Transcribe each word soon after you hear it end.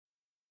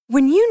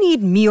When you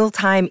need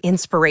mealtime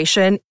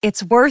inspiration,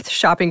 it's worth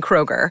shopping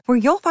Kroger, where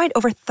you'll find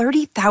over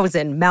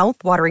 30,000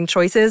 mouth-watering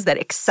choices that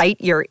excite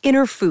your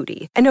inner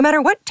foodie. And no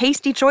matter what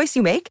tasty choice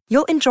you make,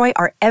 you'll enjoy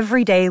our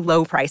everyday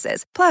low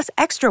prices, plus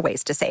extra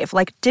ways to save,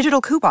 like digital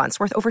coupons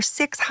worth over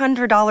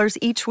 $600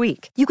 each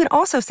week. You can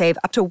also save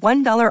up to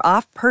 $1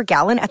 off per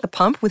gallon at the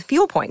pump with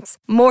fuel points.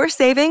 More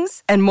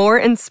savings and more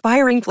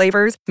inspiring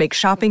flavors make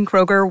shopping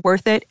Kroger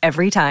worth it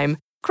every time.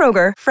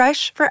 Kroger,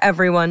 fresh for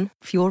everyone.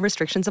 Fuel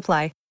restrictions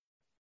apply.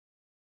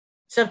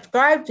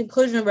 Subscribe to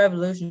Inclusion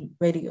Revolution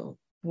Radio,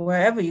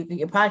 wherever you get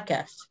your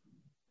podcasts.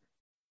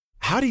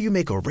 How do you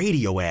make a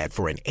radio ad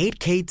for an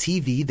 8K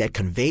TV that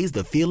conveys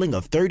the feeling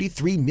of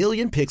 33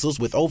 million pixels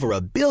with over a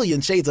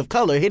billion shades of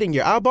color hitting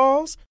your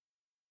eyeballs?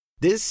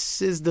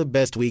 This is the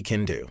best we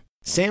can do.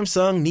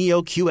 Samsung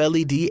Neo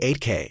QLED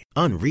 8K,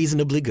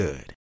 unreasonably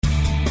good.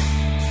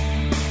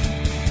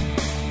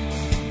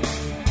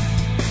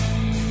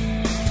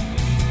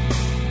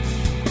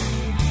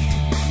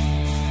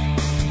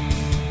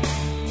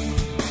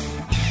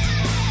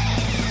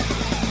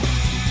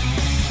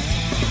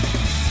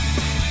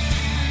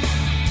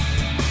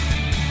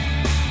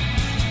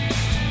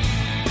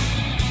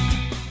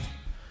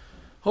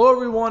 Hello,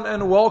 everyone,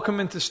 and welcome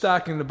into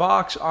Stacking the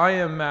Box. I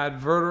am Matt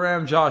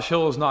Verderam. Josh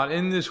Hill is not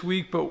in this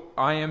week, but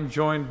I am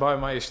joined by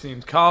my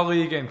esteemed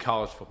colleague and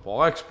college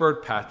football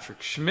expert, Patrick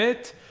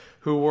Schmidt,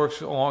 who works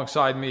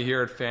alongside me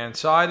here at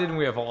Fansided, and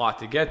we have a lot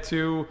to get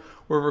to.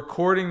 We're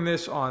recording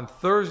this on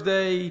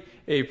Thursday,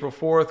 April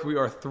 4th. We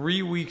are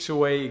 3 weeks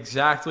away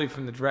exactly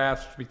from the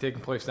draft, which will be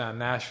taking place down in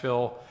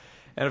Nashville.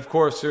 And, of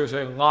course, there's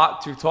a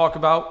lot to talk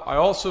about. I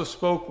also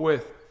spoke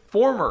with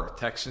former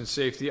Texans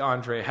safety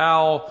Andre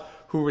Howell,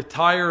 who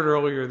retired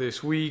earlier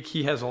this week.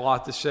 He has a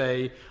lot to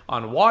say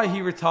on why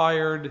he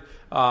retired,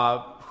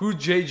 who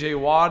J.J.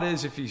 Watt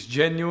is, if he's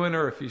genuine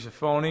or if he's a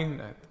phony.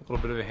 A little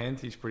bit of a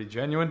hint, he's pretty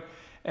genuine.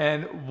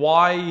 And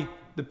why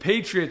the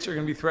Patriots are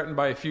going to be threatened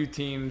by a few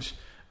teams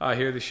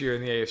here this year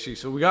in the AFC.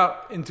 So we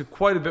got into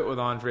quite a bit with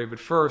Andre, but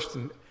first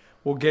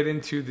we'll get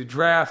into the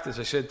draft. As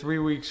I said, 3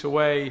 weeks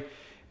away.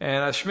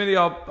 And Schmitty,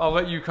 I'll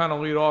let you kind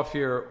of lead off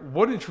here.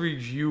 What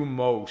intrigues you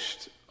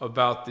most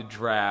about the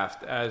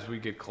draft as we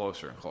get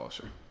closer and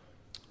closer?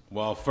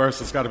 Well, first,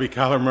 it's got to be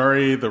Kyler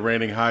Murray, the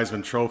reigning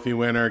Heisman Trophy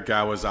winner.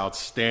 Guy was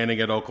outstanding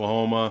at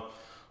Oklahoma.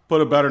 Put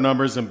up better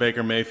numbers than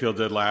Baker Mayfield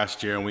did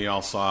last year, and we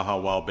all saw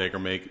how well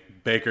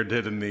Baker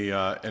did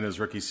in his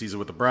rookie season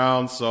with the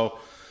Browns. So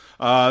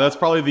that's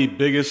probably the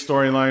biggest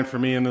storyline for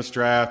me in this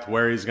draft,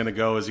 where he's going to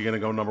go. Is he going to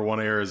go number one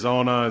to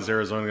Arizona? Is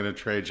Arizona going to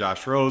trade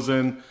Josh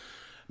Rosen?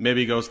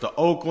 Maybe he goes to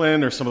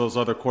Oakland or some of those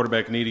other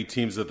quarterback-needy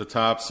teams at the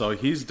top. So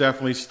he's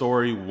definitely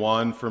story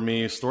one for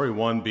me. Story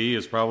 1B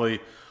is probably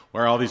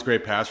where all these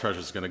great pass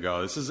rushers are going to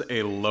go. This is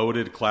a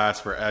loaded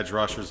class for edge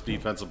rushers,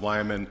 defensive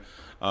linemen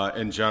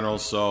in general.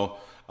 So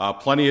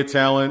plenty of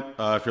talent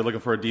if you're looking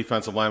for a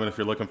defensive lineman, if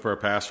you're looking for a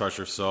pass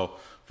rusher. So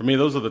for me,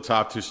 those are the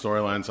top two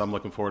storylines I'm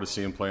looking forward to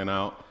seeing playing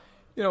out.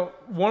 You know,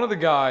 one of the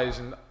guys,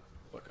 and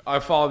look, I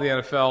follow the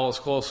NFL as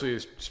closely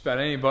as just about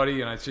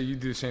anybody, and I'd say you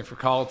do the same for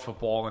college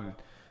football, and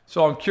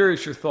so I'm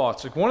curious your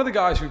thoughts. Like, one of the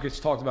guys who gets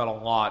talked about a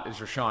lot is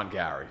Rashawn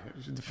Gary.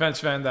 He's a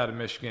defensive end out of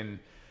Michigan.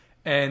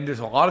 And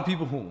there's a lot of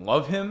people who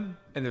love him,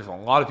 and there's a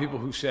lot of people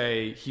who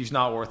say he's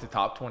not worth a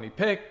top 20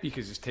 pick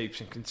because his tape's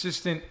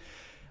inconsistent.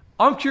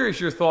 I'm curious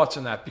your thoughts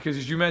on that because,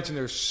 as you mentioned,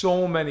 there's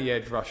so many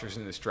edge rushers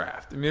in this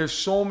draft. I mean, there's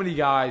so many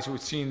guys who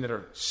it seems that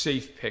are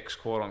safe picks,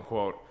 quote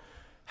unquote.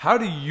 How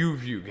do you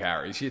view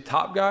Gary? Is he a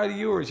top guy to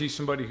you, or is he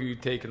somebody who you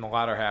take in the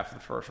latter half of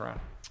the first round?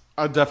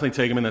 I'd definitely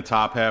take him in the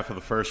top half of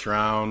the first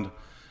round.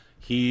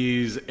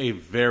 He's a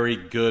very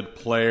good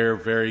player,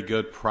 very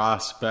good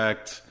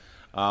prospect,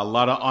 a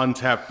lot of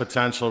untapped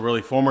potential.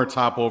 Really, former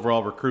top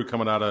overall recruit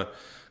coming out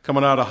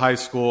of high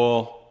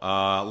school.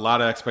 A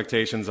lot of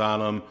expectations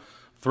on him.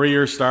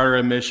 3-year starter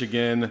at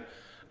Michigan,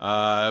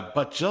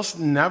 but just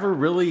never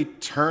really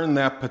turned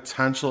that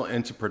potential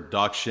into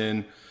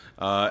production.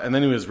 And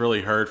then he was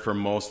really hurt for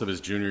most of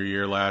his junior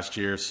year last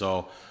year,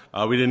 so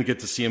we didn't get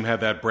to see him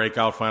have that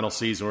breakout final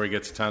season where he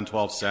gets 10,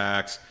 12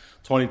 sacks,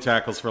 20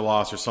 tackles for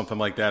loss or something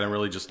like that, and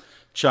really just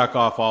check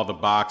off all the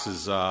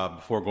boxes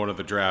before going to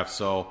the draft.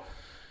 So,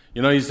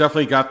 you know, he's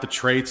definitely got the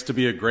traits to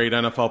be a great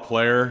NFL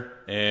player.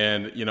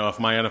 And, you know, if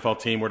my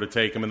NFL team were to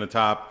take him in the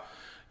top,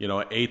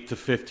 8 to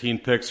 15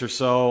 picks or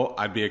so,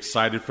 I'd be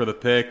excited for the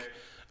pick.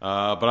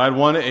 But I'd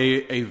want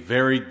a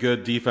very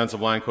good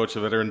defensive line coach, a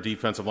veteran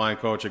defensive line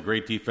coach, a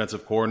great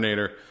defensive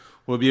coordinator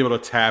who will be able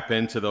to tap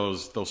into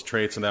those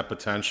traits and that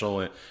potential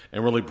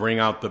and really bring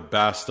out the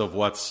best of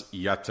what's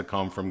yet to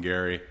come from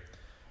Gary.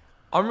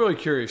 I'm really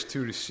curious,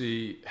 too, to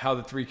see how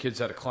the three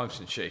kids out of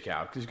Clemson shake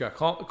out. Because you've got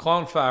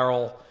Clelin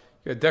Ferrell,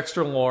 you got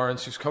Dexter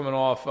Lawrence, who's coming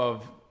off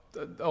of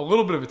a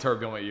little bit of a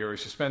turbulent year.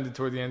 He's suspended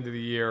toward the end of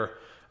the year.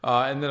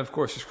 And then, of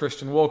course, there's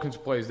Christian Wilkins,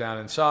 who plays down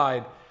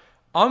inside.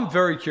 I'm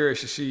very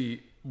curious to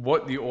see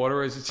what the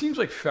order is. It seems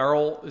like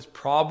Ferrell is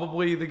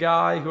probably the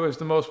guy who has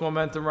the most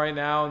momentum right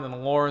now, and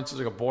then Lawrence is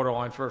like a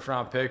borderline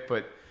first-round pick.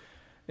 But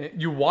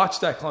you watch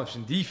that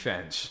Clemson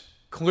defense,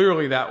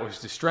 clearly that was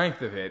the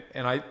strength of it.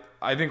 And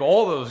I think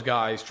all those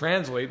guys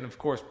translate, and of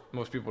course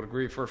most people would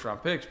agree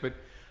first-round picks, but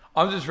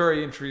I'm just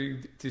very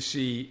intrigued to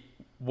see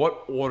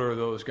what order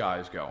those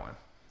guys go in.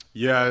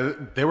 Yeah,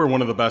 they were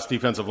one of the best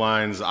defensive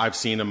lines I've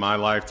seen in my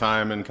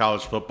lifetime in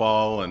college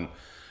football. And,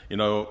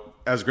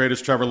 as great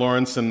as Trevor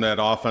Lawrence and that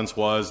offense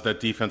was, that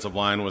defensive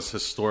line was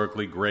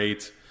historically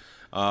great.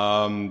 If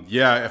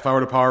I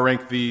were to power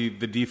rank the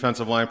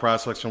defensive line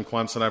prospects from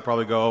Clemson, I'd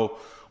probably go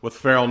with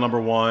Farrell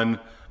number one.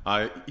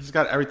 He's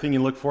got everything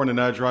you look for in an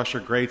edge rusher: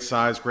 great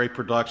size, great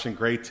production,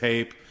 great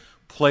tape.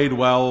 Played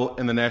well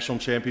in the national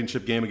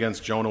championship game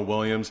against Jonah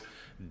Williams.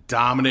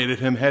 Dominated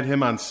him, had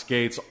him on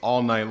skates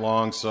all night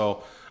long.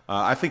 So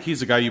I think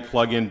he's a guy you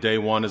plug in day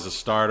one as a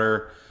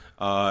starter,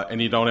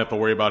 and you don't have to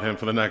worry about him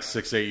for the next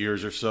 6-8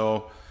 years or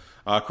so.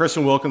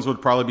 Christian Wilkins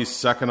would probably be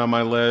second on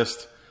my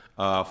list.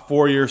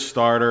 4-year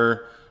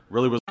starter.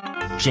 Really was.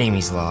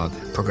 Jamie's Log,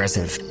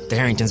 Progressive, the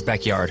Harrington's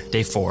backyard,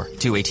 day 4,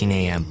 2:18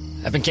 a.m.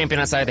 I've been camping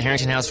outside the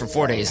Harrington house for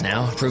 4 days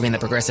now, proving that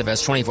Progressive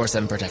has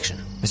 24/7 protection.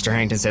 Mr.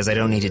 Harrington says I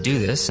don't need to do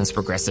this, since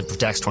Progressive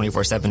protects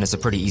 24/7 is a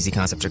pretty easy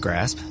concept to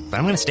grasp, but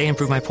I'm going to stay and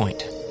prove my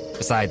point.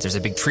 Besides, there's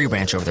a big tree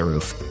branch over the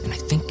roof, and I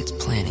think it's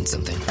planning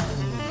something.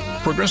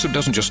 Progressive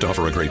doesn't just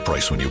offer a great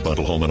price when you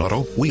bundle home and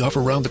auto. We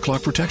offer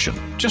round-the-clock protection,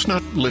 just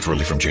not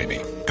literally from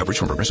Jamie. Coverage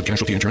from Progressive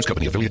Casualty Insurance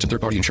Company, affiliates, and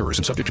third-party insurers,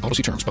 and subject to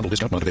policy terms. Bundle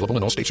discount not available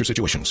in all states or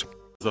situations.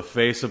 The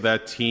face of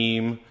that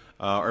team,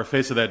 or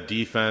face of that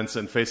defense,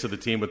 and face of the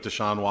team with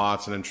Deshaun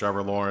Watson and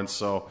Trevor Lawrence.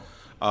 So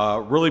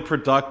really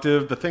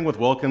productive. The thing with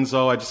Wilkins,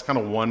 though, I just kind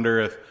of wonder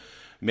if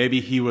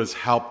maybe he was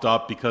helped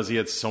up because he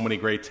had so many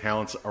great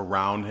talents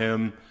around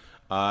him.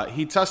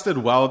 He tested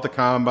well at the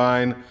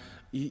Combine.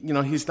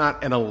 He's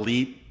not an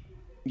elite,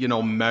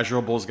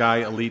 measurables guy,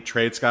 elite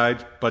traits guy,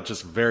 but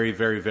just very,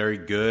 very, very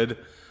good.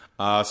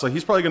 So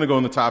he's probably going to go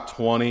in the top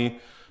 20.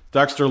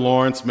 Dexter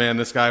Lawrence, man,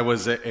 this guy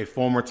was a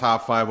former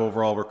top 5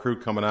 overall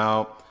recruit coming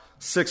out.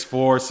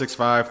 6'4",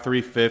 6'5",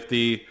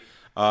 350.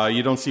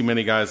 You don't see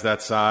many guys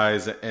that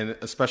size, and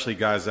especially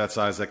guys that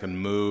size that can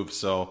move.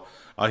 So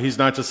he's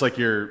not just like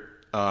your,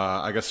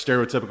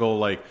 stereotypical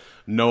like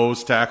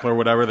nose tackle or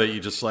whatever that you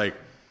just like,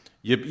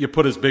 you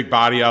put his big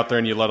body out there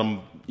and you let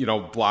him,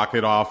 block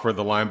it off for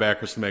the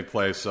linebackers to make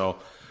plays. So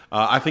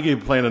I think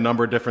he'd play in a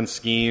number of different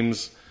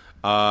schemes.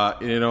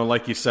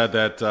 Like you said,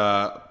 that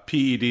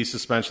PED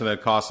suspension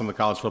that cost him the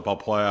college football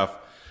playoff,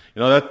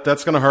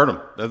 that's going to hurt him.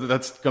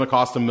 That's going to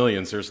cost him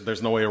millions.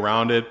 There's no way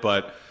around it.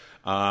 But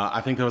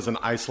I think there was an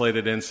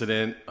isolated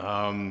incident.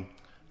 Dabo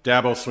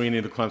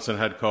Swinney, the Clemson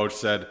head coach,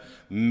 said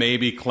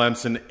maybe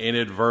Clemson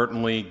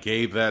inadvertently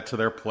gave that to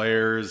their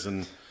players,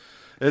 and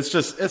it's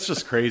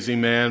just crazy,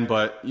 man.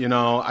 But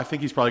I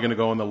think he's probably going to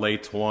go in the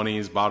late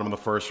 20s, bottom of the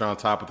first round,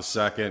 top of the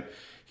second.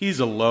 He's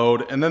a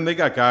load. And then they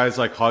got guys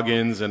like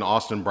Huggins and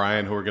Austin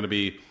Bryant who are going to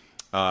be,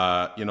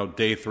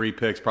 day 3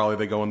 picks. Probably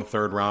they go in the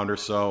 3rd round or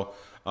so.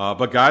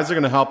 But guys are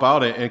going to help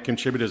out and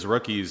contribute as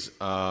rookies. This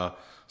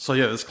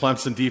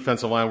Clemson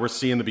defensive line, we're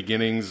seeing the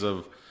beginnings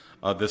of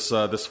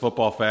this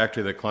football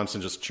factory that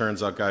Clemson just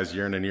churns out guys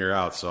year in and year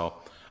out. So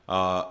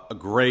a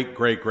great,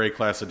 great, great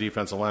class of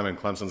defensive linemen.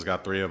 Clemson's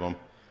got 3 of them.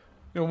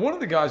 One of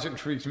the guys that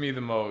intrigues me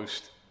the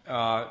most,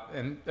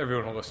 and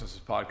everyone who listens to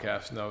this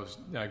podcast knows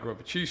I grew up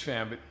a Chiefs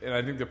fan, and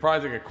I think they're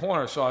probably like a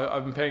corner, so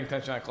I've been paying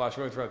attention to that class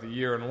really throughout the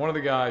year, and one of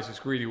the guys is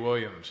Greedy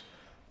Williams.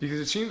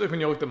 Because it seems like when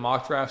you look at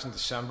mock drafts in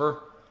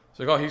December, it's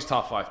like, oh, he's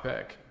top 5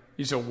 pick.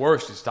 He's at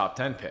worst, he's top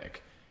 10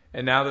 pick.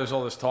 And now there's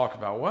all this talk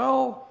about,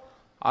 well,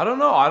 I don't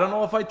know. I don't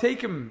know if I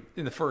take him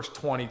in the first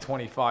 20,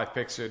 25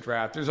 picks of the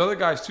draft. There's other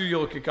guys, too. You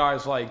look at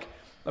guys like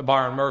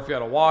Byron Murphy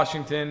out of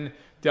Washington,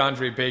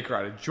 DeAndre Baker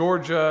out of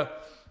Georgia.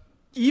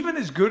 Even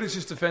as good as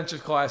his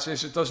defensive class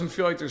is, it doesn't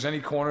feel like there's any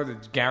corner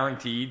that's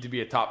guaranteed to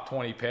be a top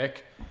 20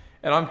 pick.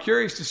 And I'm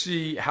curious to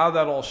see how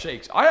that all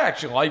shakes. I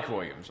actually like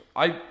Williams.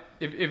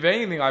 If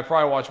anything, I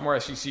probably watch more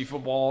SEC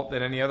football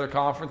than any other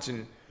conference,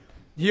 and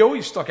he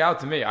always stuck out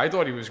to me. I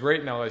thought he was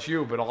great in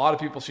LSU, but a lot of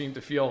people seem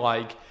to feel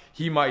like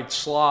he might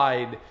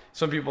slide.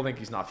 Some people think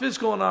he's not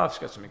physical enough.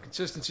 He's got some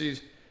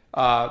inconsistencies.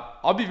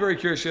 I'll be very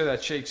curious to see how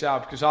that shakes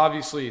out, because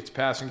obviously it's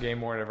passing game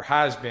more than it ever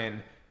has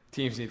been.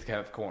 Teams need to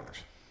have corners.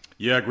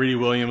 Yeah, Greedy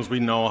Williams, we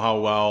know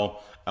how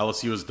well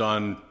LSU has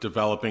done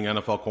developing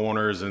NFL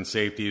corners and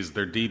safeties.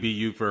 They're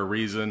DBU for a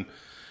reason.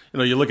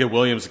 You look at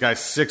Williams, the guy's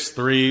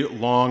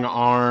 6'3", long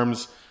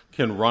arms,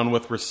 can run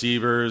with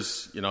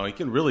receivers. He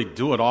can really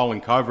do it all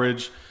in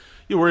coverage.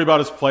 You worry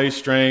about his play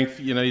strength.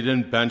 He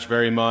didn't bench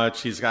very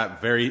much. He's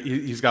got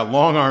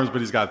long arms,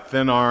 but he's got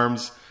thin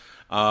arms.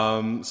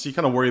 So you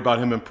kind of worry about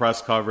him in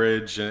press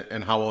coverage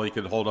and how well he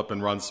could hold up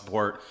in run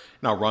support.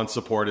 Now, run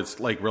support, it's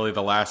like really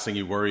the last thing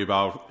you worry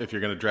about if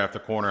you're going to draft a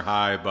corner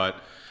high. But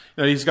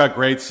he's got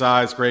great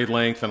size, great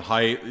length, and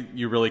height.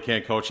 You really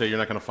can't coach that. You're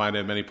not going to find it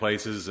in many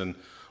places. And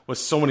with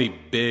so many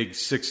big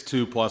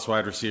 6'2" plus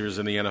wide receivers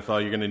in the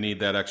NFL, you're going to need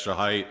that extra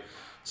height.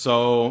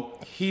 So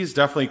he's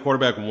definitely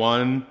quarterback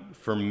 1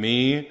 for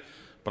me.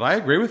 But I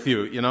agree with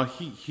you.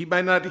 He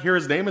might not hear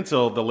his name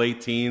until the late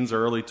teens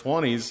or early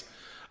 20s.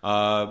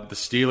 The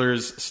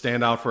Steelers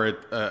stand out for it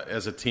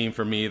as a team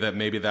for me that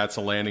maybe that's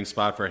a landing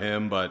spot for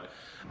him, but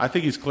I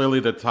think he's clearly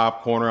the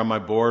top corner on my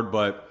board.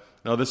 But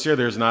this year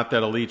there's not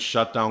that elite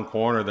shutdown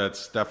corner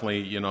that's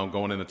definitely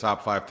going in the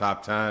top 5,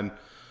 top 10.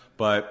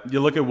 But you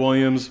look at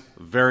Williams,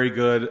 very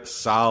good,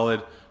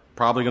 solid,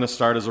 probably going to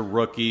start as a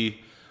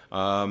rookie.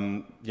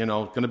 Going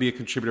to be a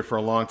contributor for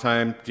a long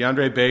time.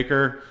 DeAndre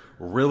Baker,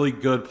 really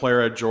good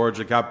player at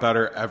Georgia, got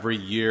better every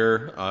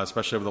year,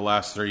 especially over the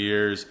last 3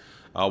 years.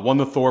 Won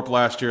the Thorpe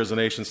last year as a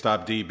nation's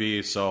top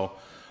DB, so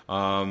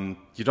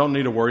you don't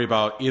need to worry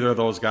about either of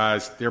those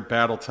guys. They're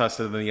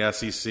battle-tested in the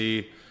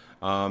SEC,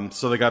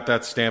 so they got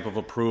that stamp of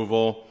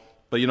approval.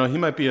 But, he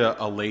might be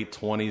a late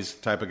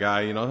 20s type of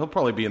guy. He'll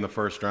probably be in the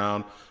first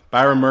round.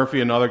 Byron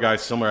Murphy, another guy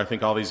similar. I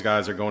think all these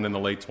guys are going in the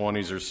late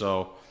 20s or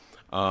so.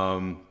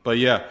 But,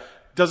 yeah,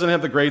 doesn't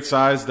have the great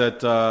size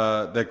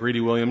that Greedy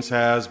Williams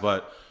has,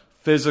 but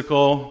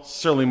physical,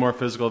 certainly more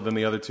physical than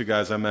the other two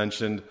guys I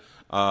mentioned.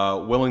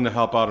 Willing to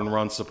help out and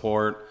run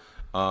support.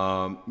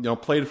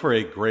 Played for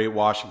a great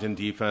Washington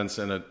defense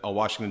and a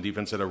Washington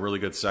defense had a really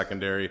good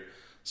secondary.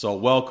 So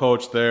well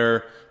coached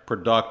there,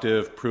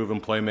 productive, proven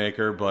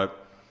playmaker. But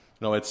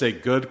it's a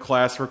good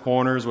class for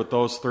corners with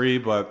those three.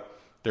 But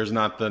there's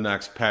not the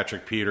next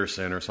Patrick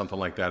Peterson or something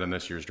like that in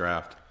this year's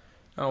draft.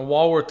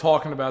 While we're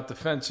talking about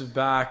defensive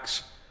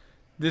backs,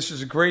 this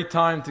is a great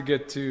time to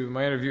get to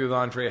my interview with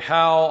Andre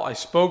Howell. I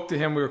spoke to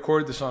him. We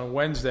recorded this on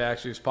Wednesday.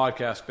 Actually, his podcast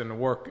has been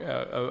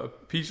a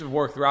piece of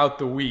work throughout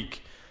the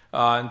week.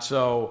 And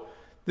so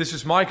this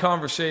is my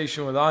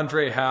conversation with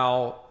Andre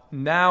Howell,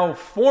 now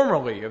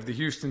formerly of the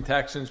Houston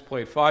Texans,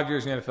 played 5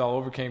 years in the NFL,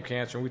 overcame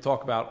cancer. And we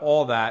talk about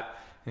all that.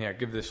 And yeah,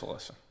 give this a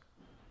listen.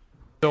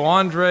 So,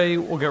 Andre,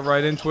 we'll get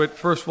right into it.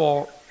 First of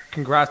all,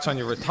 congrats on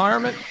your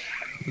retirement.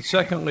 And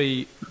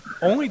secondly,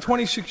 only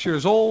 26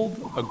 years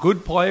old, a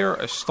good player,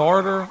 a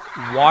starter.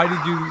 Why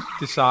did you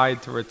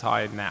decide to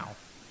retire now?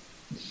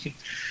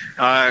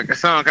 It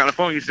sounded kind of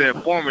funny. You said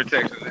former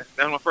Texan. That's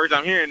my first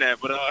time hearing that.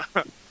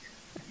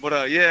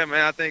 But yeah,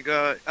 man. I think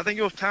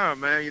it was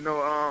time, man.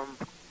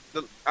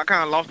 I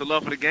kind of lost the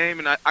love for the game,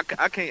 and I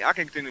can't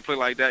continue to play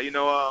like that.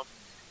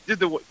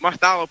 Just my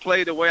style of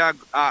play, the way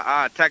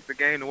I attack the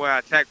game, the way I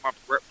attack my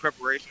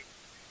preparation.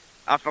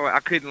 I felt like I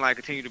couldn't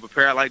continue to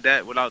prepare like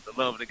that without the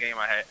love of the game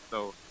I had.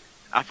 So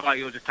I felt like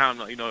it was just time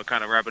to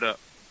kind of wrap it up.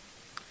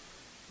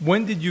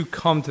 When did you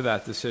come to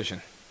that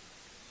decision?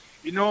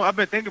 I've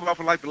been thinking about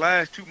it for the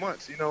last 2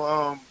 months. Even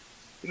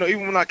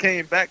when I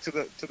came back to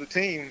the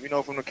team,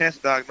 from the cancer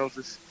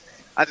diagnosis,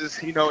 I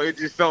just, it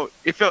was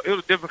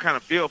a different kind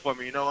of feel for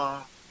me,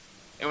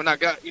 And when I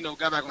got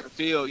back on the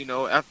field,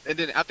 and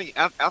then I think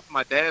after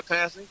my dad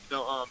passing,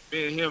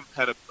 me and him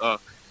had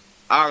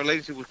our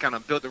relationship was kind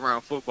of built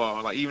around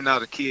football. Like even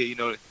as a kid,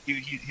 he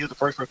was the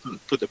first person to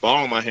put the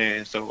ball in my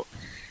hand. So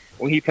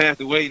when he passed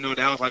away, that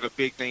was like a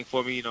big thing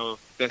for me.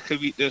 That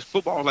this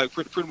football was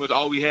pretty much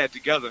all we had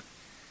together.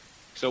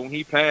 So when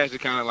he passed,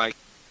 it kind of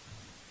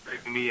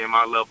me and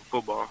my love for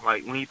football.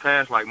 Like when he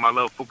passed, my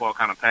love for football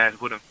kind of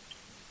passed with him.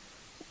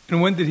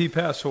 And when did he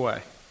pass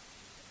away?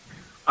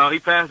 He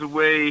passed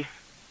away.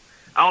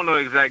 I don't know the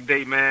exact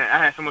date, man. I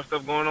had so much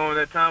stuff going on at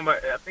that time,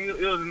 but I think it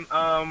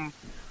was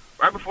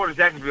right before the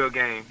Jacksonville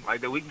game.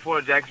 Like the week before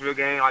the Jacksonville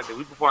game, the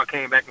week before I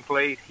came back and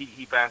played,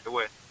 he passed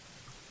away.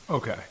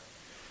 Okay.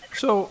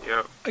 So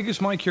yeah. I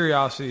guess my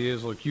curiosity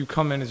is, look, you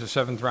come in as a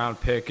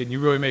 7th-round pick, and you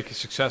really make a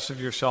success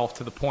of yourself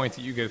to the point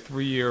that you get a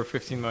 3-year,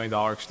 $15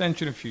 million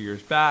extension a few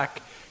years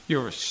back.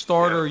 You're a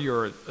starter. Yeah.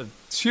 You're a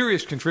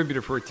serious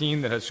contributor for a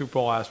team that has Super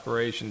Bowl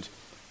aspirations.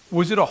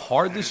 Was it a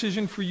hard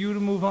decision for you to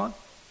move on?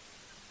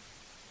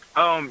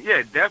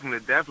 Yeah,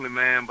 definitely,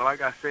 man. But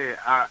like I said,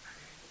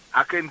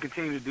 I couldn't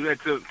continue to do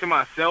that to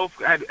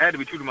myself. I had to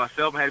be true to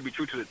myself. I had to be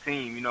true to the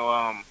team.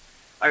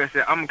 Like I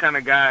said, I'm the kind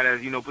of guy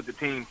that put the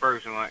team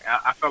first. And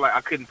I felt like I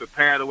couldn't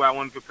prepare the way I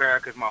wanted to prepare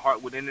because my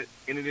heart wasn't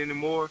in it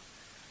anymore.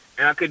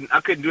 And I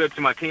couldn't do it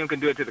to my team.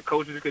 Couldn't do it to the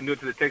coaches. Couldn't do it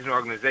to the Texan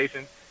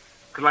organization.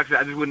 Because like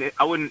I said,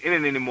 I wasn't in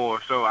it anymore.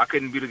 So I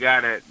couldn't be the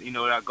guy that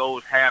that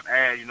goes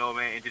half-ass,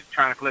 man, and just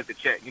trying to collect the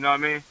check. You know what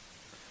I mean?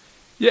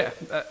 Yeah,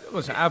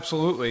 listen,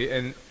 absolutely.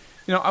 And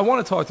I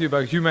want to talk to you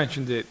about, you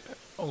mentioned it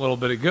a little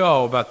bit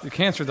ago, about the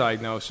cancer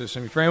diagnosis. I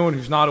mean, for anyone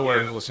who's not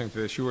aware who's listening to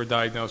this, you were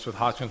diagnosed with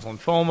Hodgkin's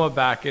lymphoma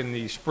back in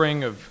the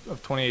spring of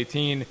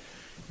 2018.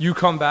 You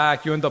come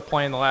back, you end up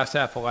playing the last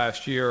half of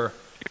last year.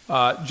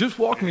 Just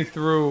walk me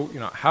through,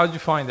 how did you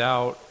find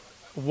out?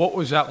 What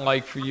was that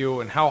like for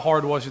you, and how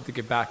hard was it to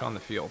get back on the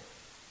field?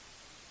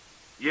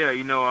 Yeah,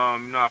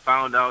 I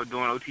found out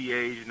during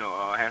OTAs,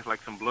 I had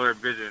some blurred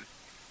vision.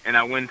 And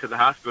I went to the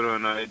hospital,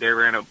 and they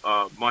ran a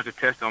bunch of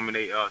tests on me.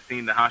 They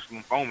seen the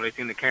Hodgkin lymphoma. They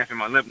seen the cancer in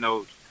my lymph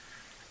nodes.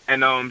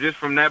 And just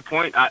from that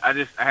point, I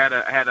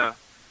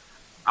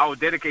was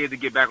dedicated to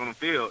get back on the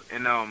field.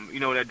 And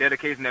that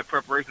dedication, that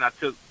preparation I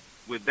took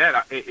with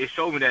that, it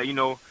showed me that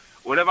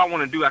whatever I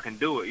want to do, I can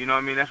do it. You know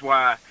what I mean? That's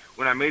why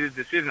when I made this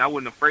decision, I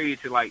wasn't afraid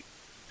to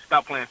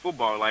stop playing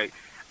football. Like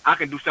I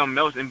can do something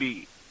else and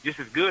be just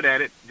as good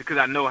at it because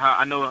I know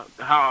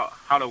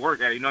how to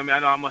work at it. You know what I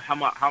mean? I know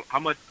how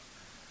much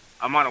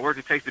amount of work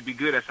it takes to be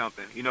good at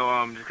something. You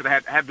know, just because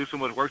I had to do so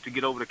much work to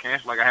get over the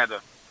cancer. Like I had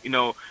to,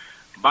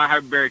 buy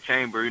hyperbaric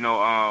chamber.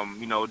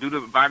 Do the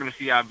vitamin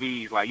C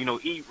IVs. Like,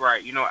 eat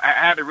right. I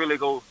had to really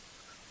go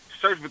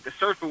search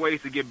for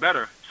ways to get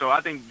better. So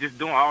I think just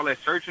doing all that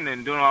searching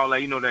and doing all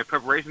that, that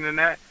preparation and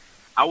that,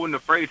 I wasn't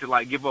afraid to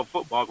like give up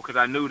football because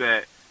I knew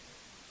that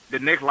the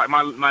next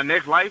my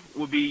next life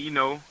would be,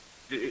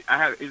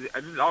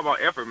 it's all about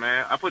effort,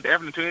 man. I put the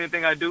effort into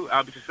anything I do,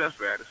 I'll be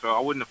successful at it. So I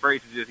wasn't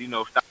afraid to just,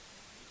 stop.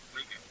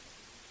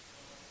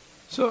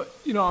 So,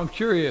 I'm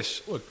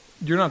curious. Look,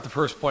 you're not the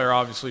first player,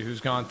 obviously,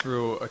 who's gone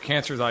through a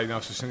cancer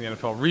diagnosis in the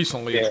NFL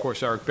recently. Yeah. Of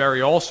course, Eric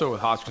Berry, also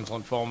with Hodgkin's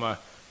lymphoma,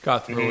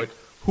 got through it.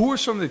 Who are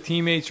some of the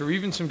teammates or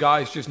even some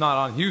guys just not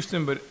on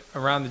Houston but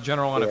around the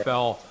general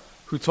NFL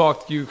who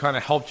talked to you, kind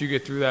of helped you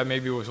get through that?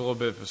 Maybe it was a little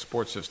bit of a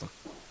support system.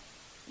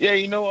 Yeah,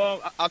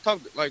 I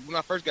talked, like, when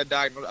I first got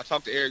diagnosed, I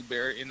talked to Eric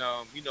Berry, and,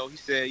 he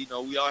said,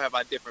 we all have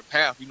our different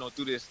path,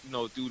 through this,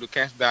 through the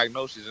cancer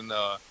diagnosis, and,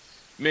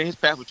 man, his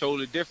path was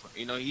totally different.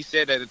 He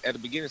said that at the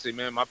beginning, said,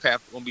 man, my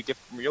path is going to be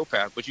different from your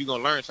path, but you're going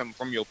to learn something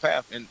from your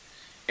path, and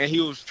he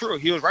was true.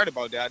 He was right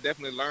about that. I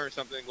definitely learned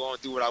something going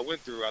through what I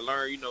went through. I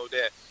learned,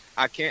 that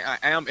I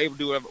am able to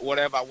do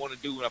whatever I want to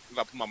do when I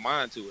put my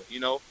mind to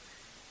it,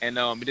 And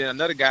then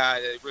another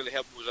guy that really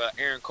helped me was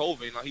Aaron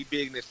Colvin. He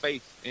big in his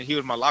faith, and he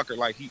was my locker.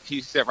 Like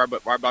he sat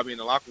right by me in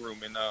the locker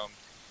room, and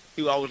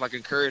he would always like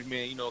encourage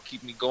me,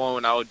 keep me going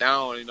when I was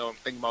down. I'm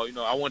thinking about,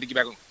 I wanted to get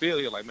back on the field.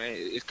 He was like, man,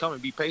 it's coming.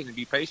 Be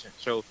patient.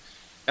 So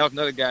that was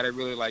another guy that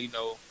really like,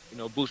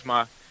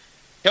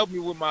 helped me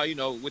with my,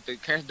 with the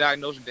cancer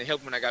diagnosis, and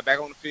helped me when I got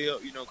back on the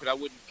field, because I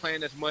wasn't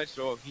playing as much.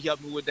 So he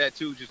helped me with that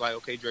too. Just like,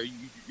 okay, Dre,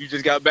 you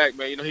just got back,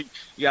 man. You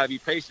gotta be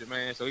patient,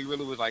 man. So he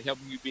really was like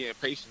helping me being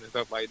patient and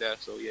stuff like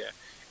that. So yeah,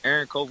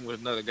 Aaron Colvin was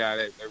another guy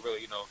that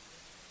really,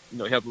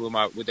 helped me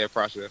with that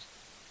process.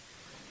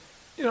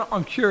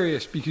 I'm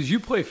curious because you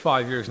played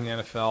 5 years in the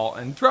NFL,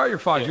 and throughout your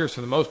 5 years,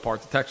 for the most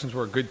part, the Texans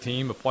were a good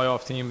team, a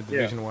playoff team, a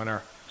division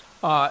winner.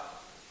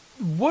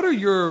 What are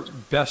your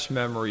best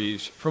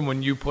memories from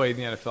when you played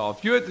in the NFL?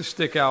 If you had to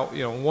stick out,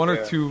 one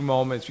or two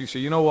moments, you say,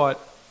 you know what,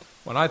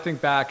 when I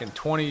think back in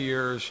 20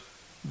 years,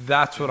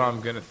 that's what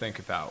I'm going to think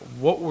about.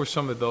 What were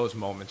some of those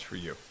moments for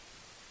you?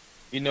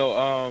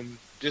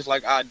 Just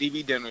like our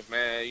DB dinners,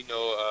 man.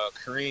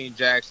 Kareem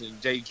Jackson,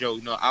 Jay Joe.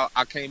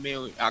 I came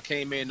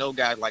in. Those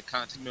guys like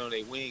kind of took me on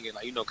their wing and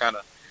like kind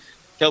of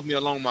helped me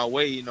along my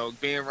way.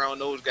 Being around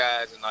those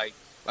guys and like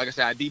I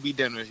said, our DB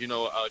dinners.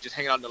 Just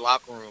hanging out in the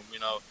locker room.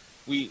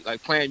 We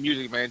like playing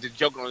music, man, just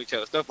joking on each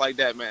other, stuff like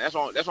that, man. That's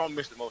all I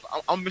miss the most.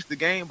 I miss the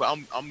game, but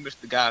I miss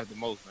the guys the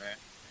most, man.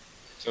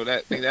 So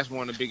I think that's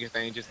one of the biggest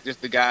things,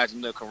 just the guys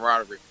and the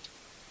camaraderie.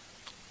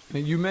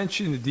 And you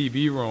mentioned the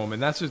DB room,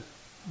 and that's a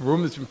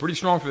room that's been pretty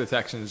strong for the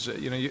Texans.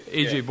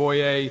 AJ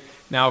Boye,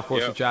 now of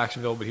course with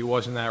Jacksonville, but he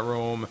was in that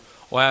room.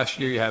 Last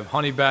year you have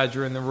Honey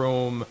Badger in the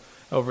room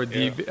over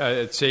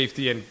at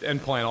safety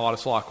and playing a lot of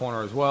slot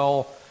corner as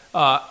well.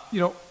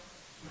 You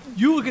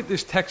look at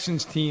this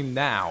Texans team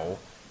now,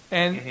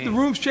 and the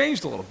room's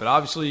changed a little bit.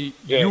 Obviously,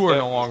 you are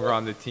no longer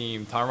on the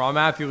team. Tyrann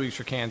Mathieu leaves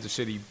for Kansas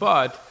City,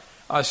 but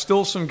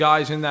still some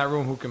guys in that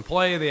room who can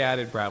play. They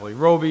added Bradley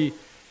Roby.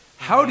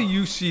 How do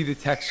you see the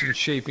Texans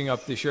shaping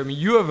up this year? I mean,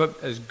 you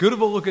have as good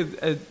of a look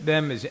at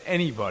them as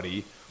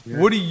anybody. Yeah.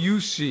 What do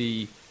you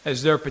see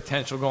as their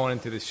potential going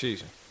into this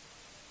season?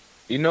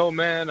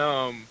 Man,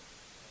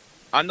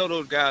 I know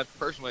those guys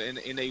personally,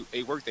 and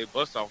they work their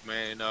butts off,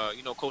 man.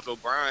 Coach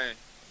O'Brien,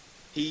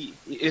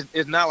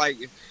 it's not like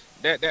 –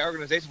 that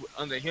organization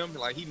under him,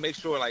 like he makes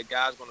sure like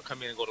guys gonna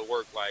come in and go to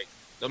work, like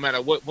no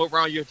matter what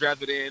round you're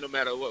drafted in, no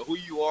matter who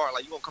you are,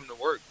 like you gonna come to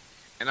work.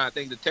 And I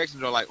think the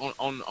Texans are like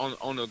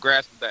on the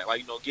grasp of that,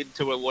 like getting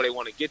to where they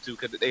want to get to,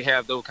 because they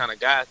have those kind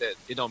of guys that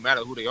it don't matter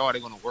who they are,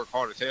 they're gonna work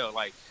hard as hell.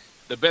 Like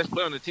the best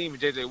player on the team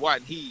is J.J. Watt,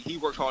 and he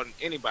works harder than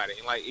anybody.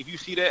 And like if you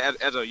see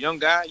that as a young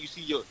guy, you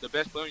see the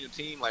best player on your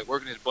team like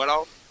working his butt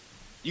off,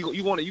 you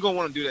gonna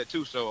want to do that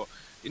too. So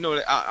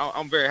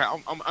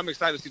I'm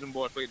excited to see them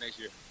boys play next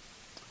year.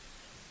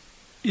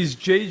 Is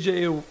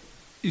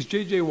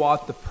J.J.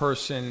 Watt the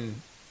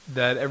person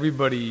that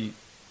everybody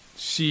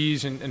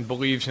sees and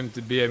believes him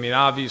to be? I mean,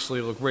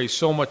 obviously, raised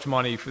so much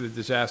money for the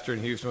disaster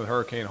in Houston with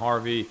Hurricane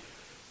Harvey.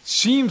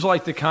 Seems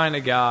like the kind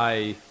of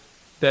guy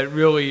that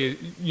really,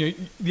 the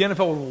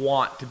NFL would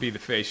want to be the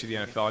face of the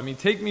NFL. I mean,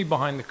 take me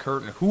behind the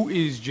curtain. Who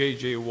is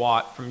J.J.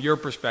 Watt from your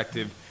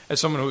perspective as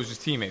someone who was his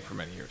teammate for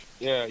many years?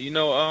 Yeah,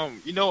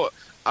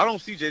 I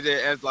don't see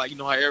JJ as like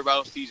how everybody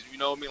else sees him.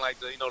 Like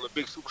the the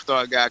big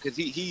superstar guy, because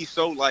he's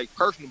so like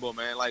personable,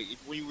 man. Like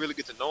when you really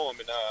get to know him,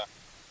 and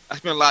I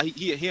spent a lot.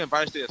 He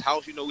invited us to his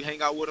house. We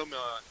hang out with him.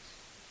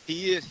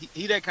 He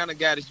that kind of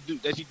guy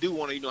that you do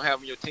want to have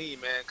on your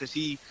team, man. Because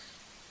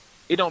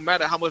it don't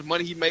matter how much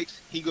money he makes,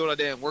 he goes out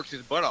there and works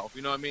his butt off.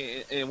 You know what I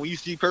mean? And when you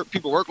see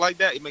people work like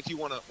that, it makes you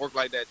want to work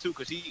like that too.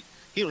 Because he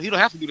don't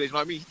have to do this. You know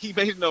what I mean? He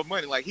makes enough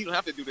money. Like he don't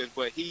have to do this,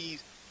 but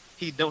he's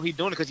doing it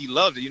because he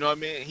loves it. You know what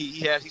I mean? He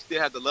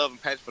still has the love and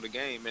passion for the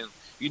game, and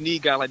you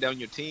need guys like that on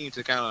your team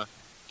to kind of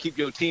keep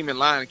your team in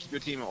line and keep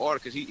your team in order,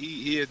 because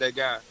he is that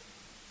guy.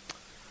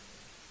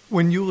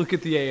 When you look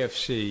at the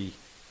AFC,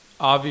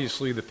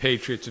 obviously the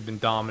Patriots have been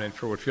dominant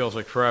for what feels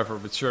like forever,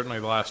 but certainly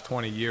the last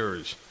 20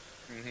 years.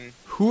 Mm-hmm.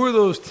 Who are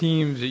those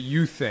teams that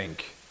you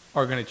think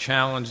are going to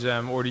challenge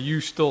them, or do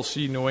you still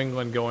see New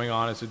England going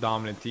on as a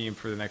dominant team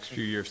for the next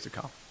few years to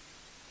come?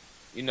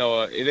 You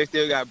know, if they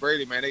still got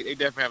Brady, man, they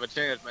definitely have a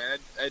chance, man.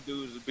 That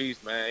dude's a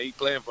beast, man. He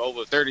playing for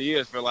over 30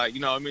 years for like,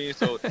 you know what I mean?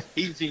 So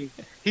he's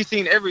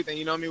seen everything,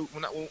 you know what I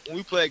mean? When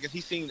we play against,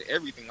 he's seen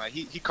everything. Like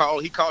he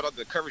called out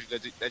the coverage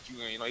that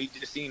you know, he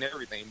just seen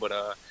everything. But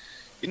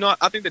you know,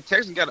 I think the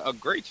Texans got a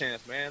great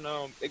chance, man.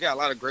 They got a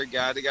lot of great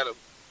guys. They got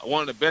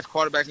one of the best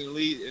quarterbacks in the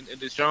league in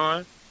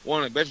Deshaun,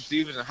 one of the best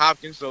receivers in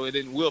Hopkins. So it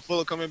didn't Will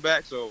Fuller coming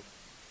back. So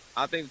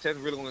I think the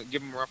Texans really going to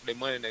give them a run for their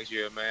money next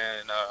year,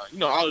 man. You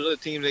know, all the other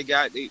teams they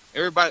got,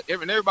 everybody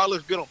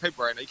looks good on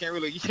paper right now. You can't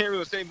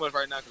really say much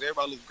right now because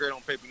everybody looks great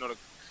on paper. You know,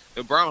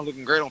 the Browns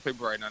looking great on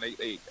paper right now.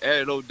 They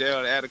added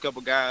Odell, they added a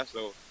couple guys,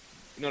 so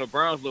you know the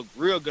Browns look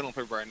real good on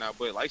paper right now.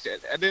 But like I said,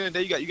 at the end of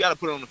the day, you got to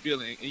put it on the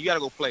field and you got to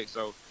go play.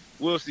 So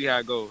we'll see how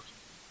it goes.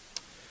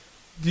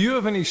 Do you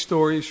have any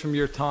stories from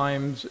your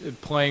times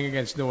playing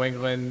against New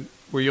England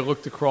where you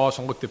looked across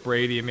and looked at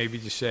Brady and maybe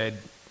just said,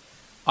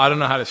 "I don't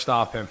know how to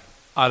stop him.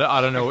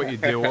 I don't know what you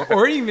do,"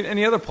 or even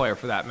any other player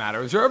for that matter?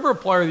 Was there ever a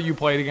player that you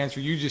played against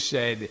where you just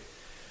said,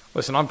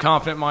 "Listen, I'm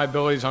confident in my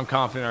abilities, I'm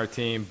confident in our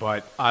team,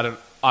 but I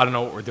don't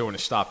know what we're doing to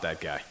stop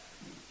that guy"?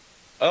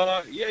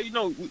 Yeah, you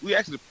know, we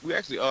actually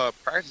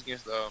practiced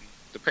against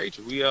the Patriots.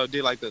 We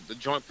did like the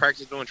joint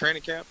practice during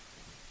training camp,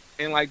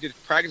 and like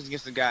just practice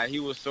against the guy.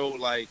 He was so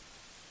like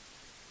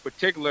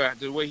particular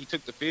the way he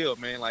took the field,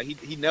 man. Like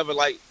he never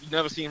you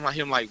never seen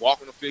him like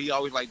walk on the field. He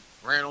always like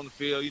ran on the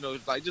field, you know,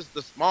 it's like just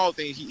the small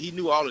things. He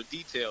knew all the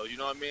details, you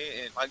know what I mean?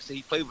 And like I said,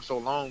 he played for so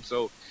long,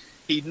 so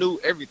he knew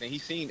everything.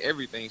 He's seen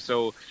everything.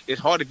 So it's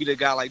hard to be the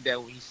guy like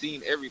that when he's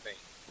seen everything.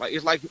 Like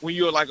it's like when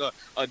you're like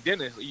a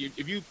dentist.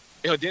 If you're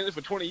a dentist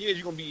for 20 years,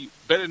 you're gonna be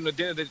better than a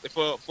dentist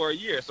for a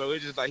year. So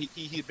it's just like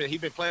he's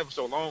been playing for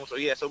so long, so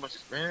he has so much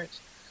experience.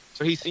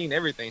 So he's seen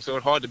everything. So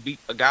it's hard to beat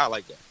a guy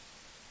like that.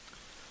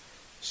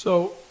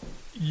 So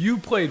you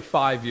played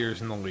 5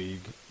 years in the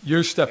league.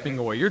 You're stepping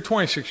away. You're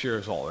 26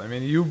 years old. I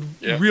mean, you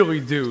really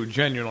do,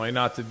 genuinely,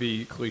 not to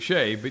be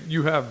cliche, but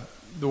you have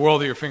the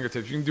world at your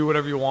fingertips. You can do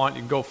whatever you want.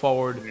 You can go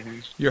forward. Mm-hmm.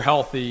 You're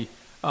healthy.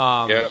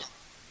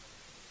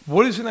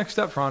 What is the next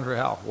step for Andre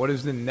Hal? What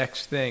is the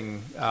next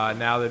thing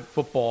now that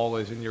football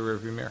is in your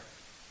rearview mirror?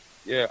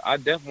 Yeah, I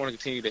definitely want to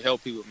continue to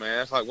help people, man.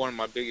 That's like one of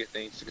my biggest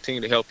things, to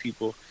continue to help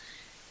people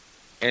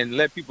and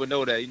let people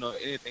know that, you know,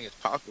 anything is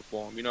possible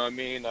for them. You know what I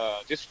mean?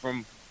 Just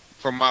from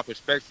my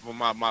perspective, from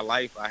my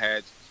life I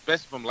had,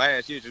 especially from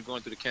last year, just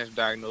going through the cancer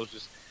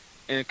diagnosis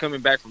and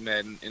coming back from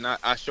that. And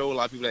I show a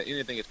lot of people that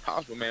anything is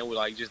possible, man, with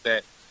like just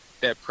that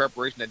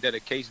preparation, that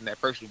dedication, that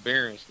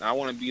perseverance. And I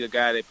want to be the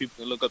guy that people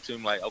can look up to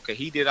him like, okay,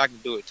 he did, I can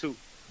do it too.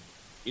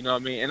 You know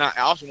what I mean? And I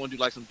also want to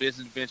do like some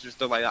business ventures,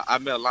 stuff like that. I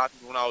met a lot of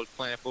people when I was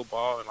playing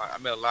football, and like I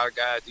met a lot of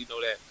guys, you know,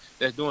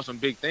 that's doing some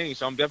big things.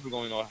 So I'm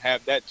definitely going to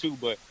have that too.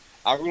 But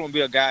I really want to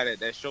be a guy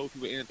that shows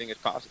people anything is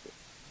possible.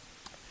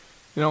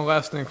 You know,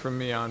 last thing from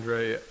me,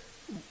 Andre,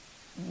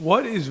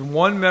 what is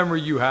one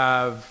memory you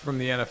have from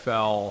the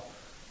NFL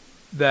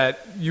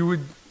that you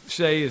would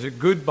say is a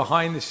good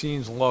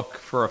behind-the-scenes look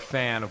for a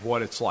fan of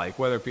what it's like,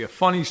 whether it be a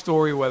funny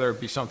story, whether it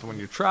be something when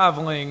you're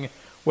traveling,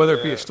 whether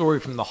it be a story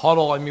from the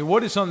huddle? I mean,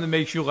 what is something that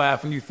makes you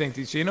laugh when you think,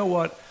 you know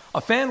what, a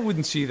fan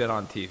wouldn't see that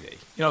on TV.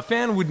 You know, a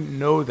fan wouldn't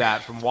know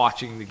that from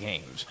watching the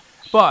games.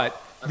 But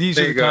these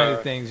are the kind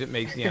of things that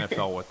make the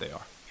NFL what they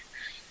are.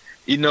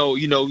 You know,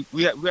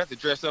 we have to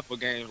dress up for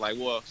games. Like,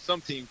 well,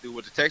 some teams do.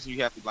 With the Texans,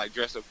 you have to like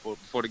dress up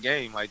for the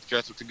game, like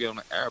dress up to get on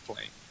the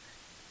airplane.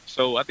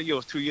 So I think it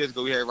was 2 years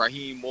ago we had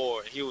Raheem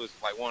Moore, and he was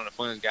like one of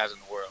the funnest guys in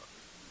the world.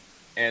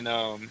 And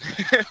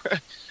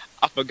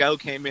I forgot who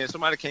came in.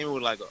 Somebody came in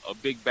with like a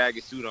big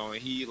baggy suit on,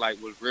 and he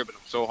like was ribbing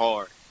him so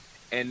hard.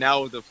 And that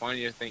was the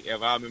funniest thing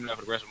ever. I remember that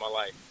for the rest of my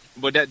life.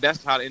 But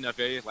that's how the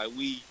NFL is. Like,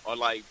 we are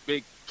like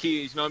big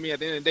kids. You know what I mean? At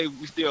the end of the day,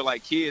 we still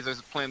like kids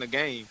that's playing the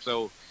game.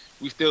 So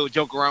we still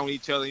joke around with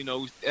each other. You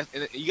know,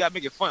 and you gotta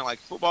make it fun. Like,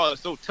 football is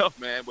so tough,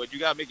 man. But you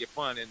gotta make it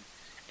fun.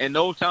 And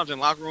those times in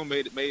the locker room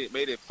made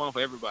it fun for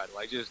everybody.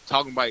 Like, just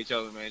talking about each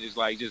other, man.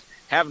 Just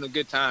having a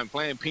good time,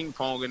 playing ping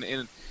pong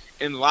in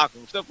the locker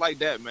room, stuff like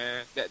that,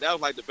 man. That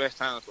was like the best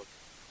times for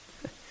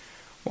me.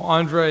 Well,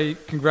 Andre,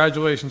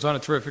 congratulations on a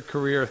terrific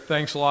career.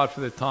 Thanks a lot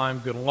for the time.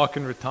 Good luck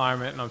in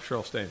retirement, and I'm sure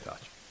I'll stay in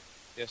touch.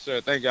 Yes,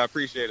 sir. Thank you. I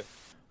appreciate it.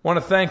 Want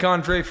to thank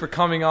Andre for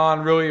coming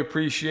on. Really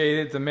appreciate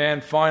it. The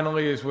man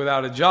finally is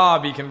without a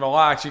job. He can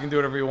relax. He can do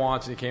whatever he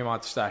wants, and he came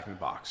out to Stacking the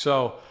Box.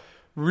 So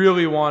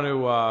really want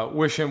to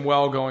wish him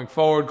well going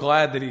forward.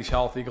 Glad that he's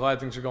healthy.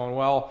 Glad things are going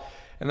well.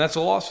 And that's a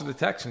loss for the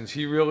Texans.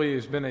 He really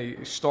has been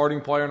a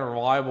starting player and a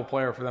reliable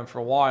player for them for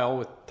a while.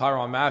 With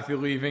Tyrann Mathieu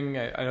leaving,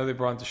 I know they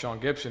brought in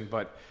Deshaun Gibson,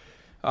 but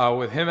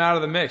with him out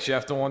of the mix, you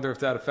have to wonder if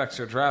that affects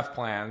their draft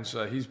plans.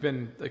 He's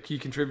been a key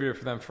contributor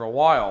for them for a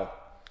while.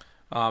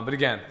 But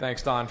again,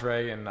 thanks to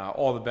Andre, and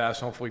all the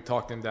best. Hopefully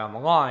talk to him down the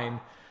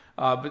line.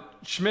 But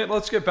Schmidt,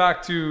 let's get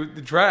back to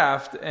the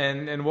draft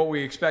and what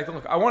we expect.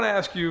 Look, I want to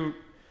ask you,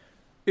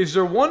 is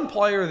there one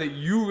player that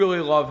you really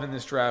love in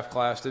this draft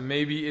class that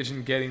maybe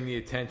isn't getting the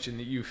attention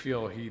that you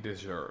feel he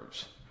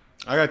deserves?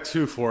 I got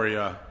two for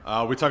you.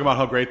 We talk about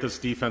how great this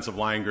defensive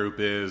line group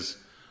is.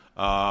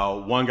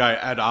 One guy,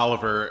 Ed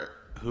Oliver,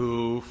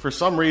 who for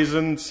some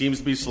reason seems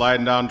to be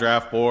sliding down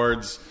draft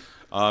boards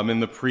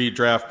in the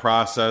pre-draft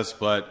process.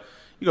 But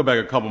you go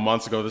back a couple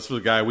months ago, this was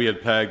a guy we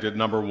had pegged at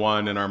number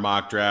 1 in our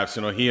mock drafts.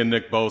 You know, he and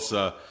Nick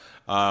Bosa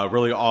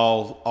really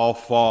all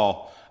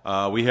fall.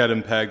 We had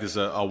him pegged as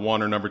a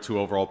 1 or number 2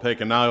 overall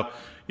pick. And now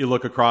you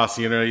look across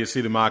the internet, you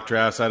see the mock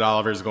drafts, Ed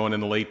Oliver's going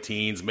in the late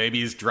teens.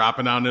 Maybe he's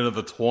dropping down into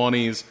the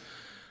 20s.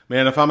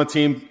 Man, if I'm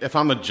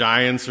the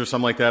Giants or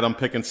something like that, I'm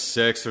picking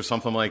 6th or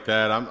something like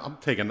that. I'm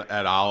taking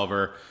Ed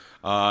Oliver.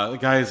 The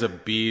guy is a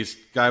beast.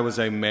 Guy was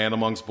a man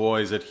amongst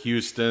boys at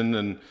Houston,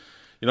 and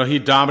you know he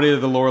dominated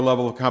the lower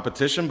level of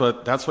competition.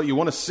 But that's what you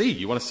want to see.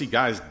 You want to see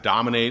guys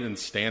dominate and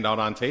stand out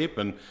on tape,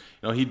 and you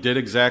know he did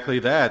exactly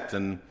that.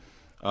 And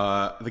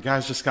the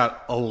guy's just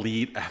got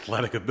elite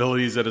athletic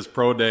abilities at his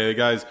pro day. The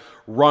guy's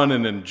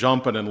running and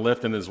jumping and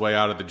lifting his way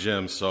out of the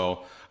gym.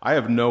 So I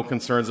have no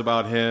concerns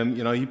about him.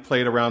 You know, he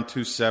played around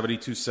 270,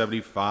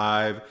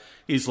 275.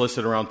 He's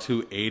listed around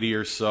 280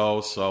 or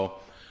so. So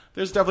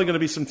there's definitely going to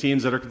be some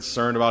teams that are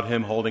concerned about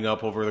him holding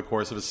up over the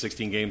course of a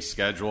 16-game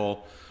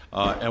schedule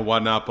and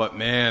whatnot. But,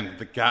 man,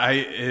 the guy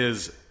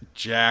is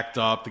jacked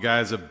up. The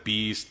guy is a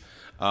beast.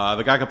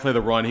 The guy could play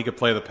the run. He could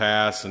play the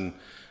pass. And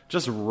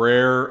just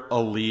rare,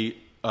 elite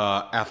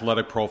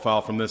athletic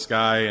profile from this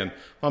guy. And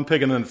if I'm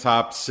picking in the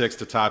top 6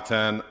 to top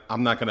 10,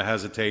 I'm not going to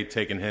hesitate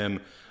taking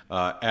him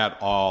at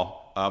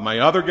all. My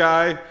other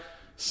guy,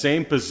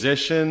 same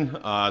position,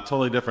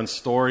 totally different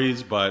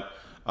stories, but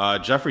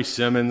Jeffrey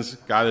Simmons,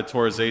 guy that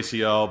tore his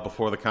ACL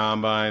before the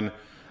Combine.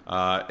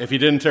 If he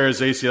didn't tear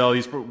his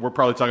ACL, we're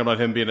probably talking about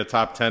him being a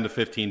top 10 to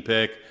 15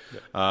 pick.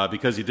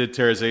 Because he did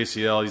tear his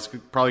ACL, he's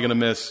probably going to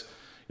miss,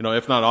 you know,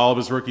 if not all of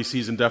his rookie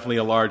season, definitely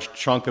a large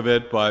chunk of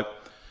it. But,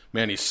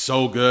 man, he's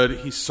so good.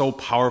 He's so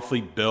powerfully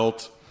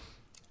built.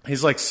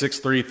 He's like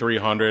 6'3",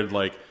 300,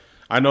 like,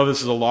 I know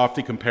this is a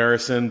lofty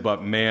comparison,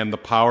 but, man, the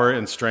power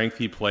and strength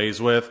he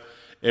plays with,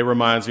 it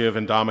reminds me of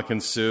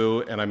Ndamukong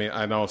Suh. And, I mean,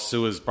 I know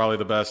Suh is probably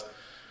the best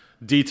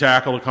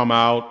D-tackle to come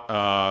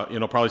out, you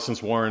know, probably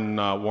since Warren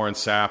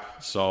Sapp.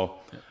 So,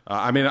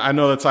 I mean, I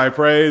know that's high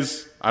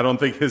praise. I don't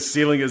think his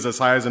ceiling is as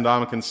high as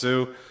Ndamukong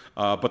Suh,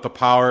 but the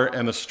power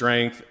and the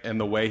strength and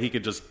the way he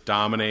could just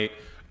dominate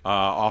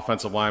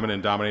offensive linemen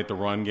and dominate the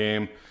run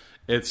game,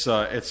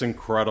 it's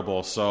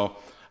incredible. So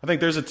I think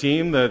there's a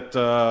team that,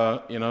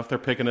 you know, if they're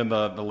picking in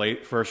the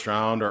late first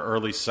round or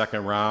early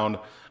second round,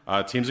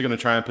 teams are going to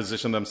try and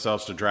position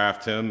themselves to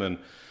draft him. And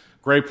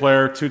great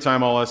player,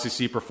 2-time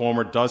All-SEC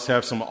performer, does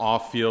have some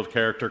off-field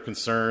character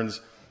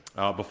concerns.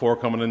 Before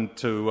coming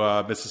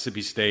into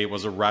Mississippi State,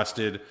 was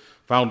arrested,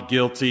 found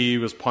guilty,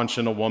 was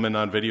punching a woman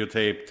on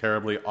videotape,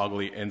 terribly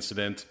ugly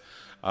incident.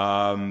 You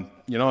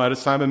know, at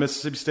his time at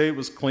Mississippi State,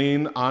 was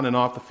clean on and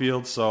off the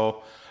field.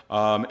 So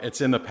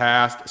it's in the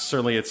past.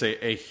 Certainly it's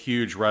a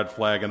huge red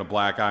flag and a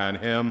black eye on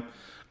him.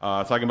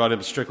 Talking about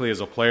him strictly as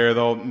a player,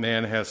 though,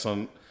 man has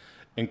some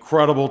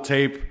incredible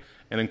tape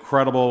and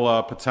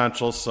incredible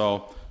potential.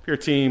 So if your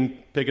team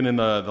picking in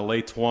the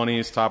late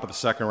 20s, top of the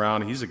second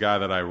round, he's a guy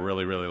that I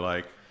really, really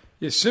like.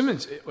 Yeah,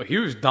 Simmons, he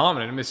was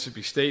dominant at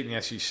Mississippi State in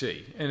the SEC.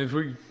 And as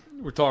we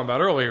were talking about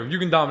earlier, you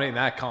can dominate in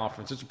that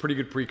conference. It's a pretty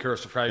good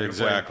precursor for how you're going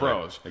to play in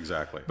pros.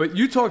 Exactly. But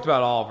you talked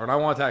about Oliver, and I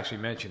wanted to actually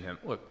mention him.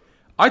 Look,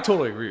 I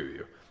totally agree with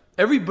you.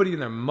 Everybody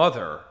and their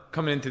mother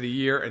coming into the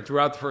year and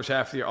throughout the first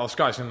half of the year, oh, this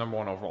guy's the number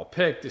 1 overall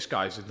pick. This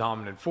guy's a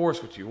dominant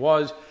force, which he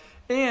was.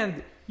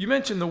 And you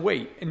mentioned the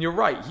weight, and you're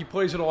right. He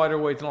plays at a lighter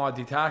weight than a lot of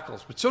D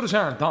tackles, but so does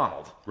Aaron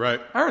Donald.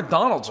 Right. Aaron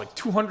Donald's like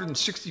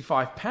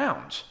 265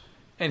 pounds,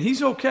 and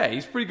he's okay.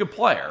 He's a pretty good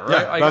player,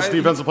 right? Yeah, best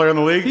defensive player in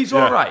the league. He's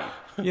all right.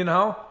 You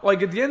know,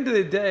 like at the end of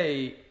the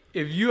day,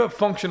 if you have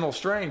functional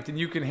strength and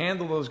you can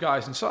handle those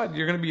guys inside,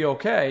 you're going to be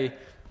okay.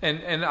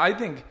 And I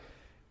think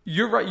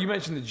you're right. You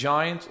mentioned the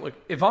Giants. Like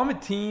if I'm a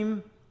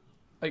team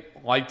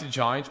like the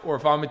Giants, or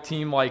if I'm a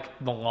team like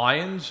the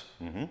Lions,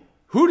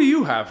 who do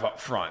you have up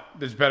front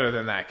that's better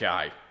than that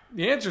guy?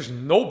 The answer is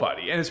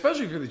nobody. And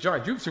especially if you're the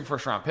Giants, you have 2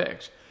 first-round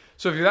picks.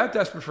 So if you're that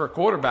desperate for a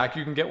quarterback,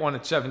 you can get one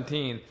at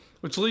 17,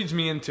 which leads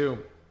me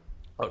into,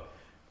 look,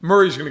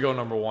 Murray's going to go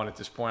number 1 at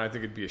this point. I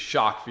think it'd be a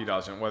shock if he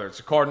doesn't, whether it's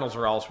the Cardinals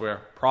or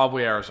elsewhere,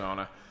 probably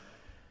Arizona.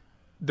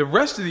 The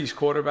rest of these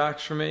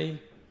quarterbacks for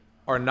me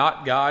are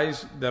not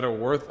guys that are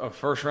worth a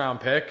first-round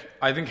pick.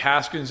 I think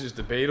Haskins is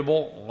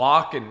debatable.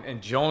 Locke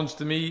and Jones,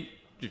 to me,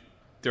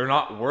 they're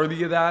not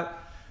worthy of that.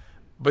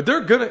 But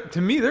they're going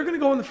to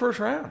go in the first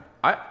round.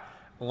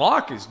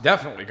 Locke is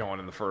definitely going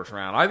in the first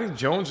round. I think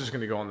Jones is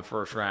going to go in the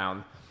first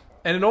round.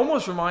 And it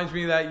almost reminds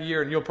me of that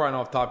year, and you'll probably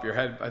know off the top of your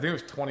head, I think it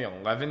was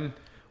 2011.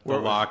 The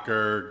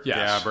Locker,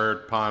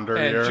 Gabbert, Ponder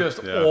and year. And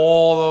just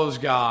all those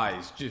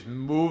guys just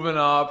moving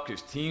up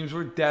because teams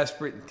were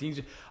desperate.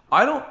 And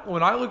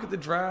when I look at the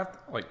draft,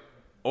 like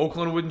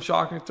Oakland wouldn't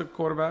shock me if they took a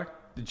quarterback.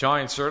 The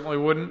Giants certainly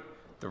wouldn't.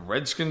 The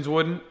Redskins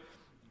wouldn't.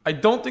 I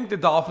don't think the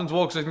Dolphins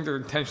will, because I think they're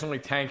intentionally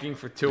tanking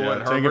for Tua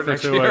and Herbert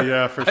next year.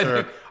 Yeah, for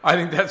sure. I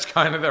think that's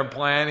kind of their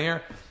plan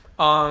here.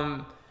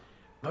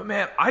 But,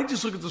 man, I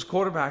just look at those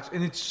quarterbacks,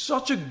 and it's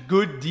such a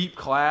good, deep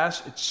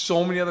class. It's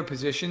so many other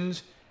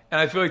positions. And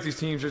I feel like these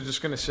teams are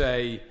just going to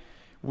say,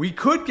 we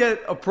could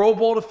get a Pro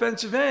Bowl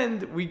defensive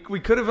end. We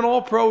could have an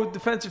all-pro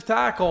defensive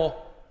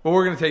tackle, but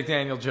we're going to take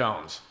Daniel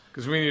Jones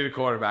because we need a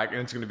quarterback,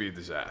 and it's going to be a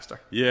disaster.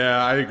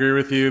 Yeah, I agree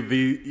with you.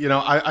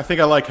 I think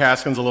I like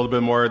Haskins a little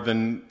bit more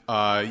than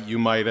you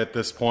might at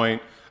this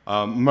point.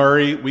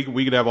 Murray,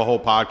 we could have a whole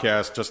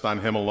podcast just on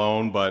him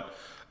alone, but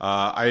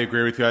I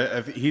agree with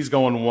you. He's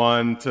going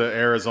 1 to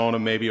Arizona.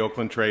 Maybe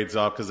Oakland trades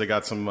up because they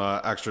got some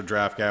extra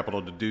draft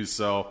capital to do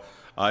so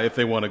if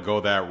they want to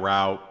go that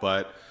route.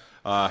 But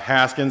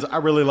Haskins, I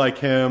really like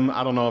him.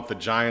 I don't know if the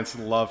Giants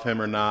love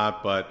him or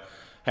not, but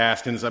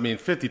Haskins,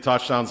 50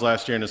 touchdowns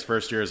last year in his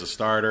first year as a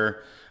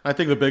starter. I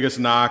think the biggest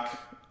knock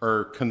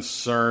or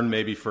concern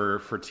maybe for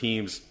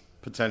teams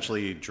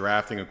potentially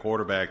drafting a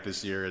quarterback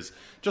this year is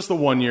just the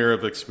 1 year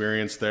of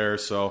experience there.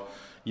 So,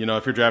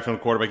 if you're drafting a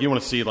quarterback, you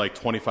want to see like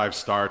 25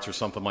 starts or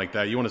something like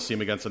that. You want to see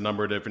him against a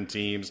number of different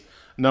teams,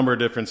 a number of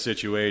different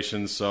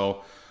situations.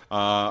 So,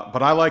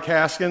 but I like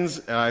Haskins,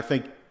 and I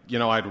think,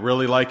 I'd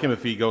really like him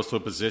if he goes to a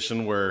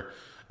position where,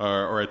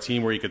 or a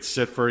team where he could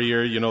sit for a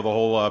year, the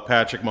whole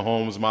Patrick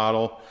Mahomes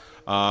model.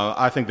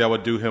 I think that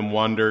would do him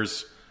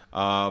wonders.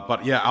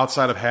 But yeah,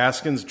 outside of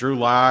Haskins, Drew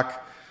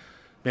Lock,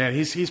 man,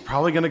 he's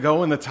probably going to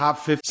go in the top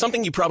 50.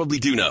 Something you probably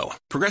do know.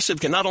 Progressive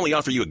can not only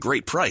offer you a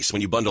great price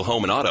when you bundle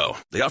home and auto,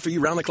 they offer you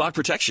round-the-clock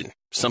protection.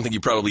 Something you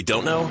probably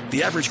don't know,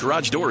 the average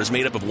garage door is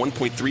made up of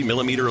 1.3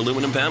 millimeter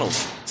aluminum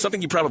panels.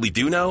 Something you probably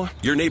do know,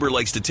 your neighbor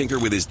likes to tinker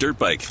with his dirt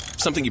bike.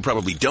 Something you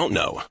probably don't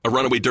know, a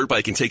runaway dirt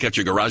bike can take out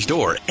your garage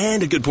door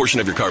and a good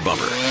portion of your car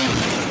bumper.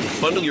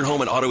 Bundle your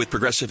home and auto with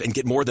Progressive and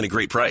get more than a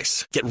great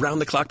price. Get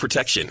round-the-clock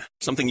protection.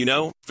 Something you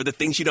know for the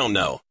things you don't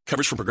know.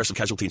 Coverage from Progressive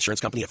Casualty Insurance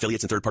Company,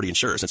 affiliates, and third-party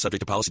insurers, and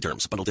subject to policy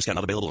terms. Bundle discount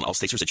not available in all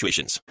states or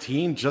situations.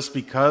 Team, just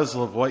because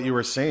of what you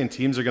were saying,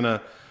 teams are going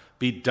to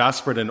be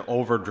desperate and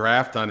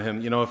overdraft on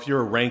him. If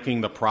you're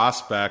ranking the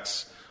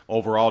prospects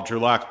overall, Drew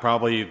Lock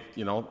probably,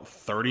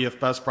 30th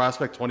best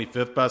prospect,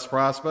 25th best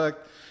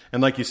prospect.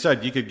 And like you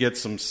said, you could get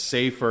some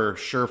safer,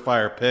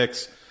 surefire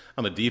picks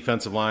on the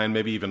defensive line,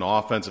 maybe even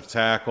offensive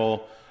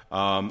tackle,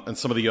 and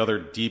some of the other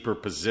deeper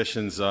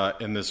positions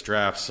in this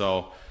draft.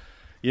 So,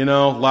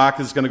 Lock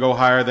is going to go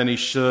higher than he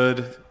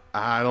should.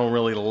 I don't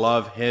really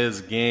love his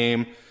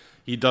game.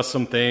 He does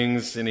some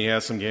things, and he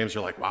has some games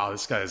you're like, wow,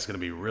 this guy is going to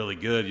be really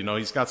good.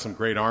 He's got some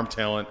great arm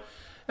talent.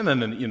 And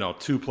then,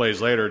 2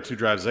 plays later, 2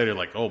 drives later,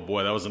 like, oh,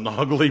 boy, that was an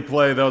ugly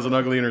play. That was an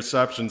ugly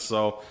interception.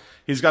 So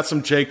he's got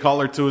some Jay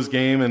Cutler to his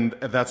game, and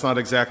that's not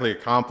exactly a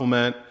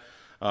compliment.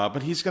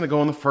 But he's going to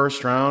go in the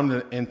first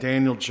round, and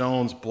Daniel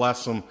Jones,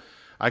 bless him.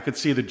 I could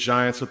see the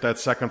Giants with that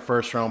second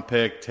first-round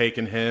pick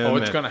taking him. Oh,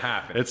 it's going to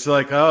happen. It's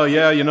like, oh,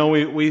 yeah,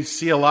 we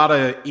see a lot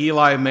of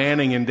Eli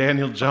Manning and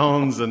Daniel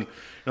Jones, and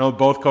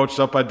both coached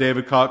up by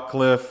David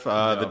Cutcliffe,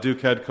 the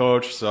Duke head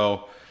coach.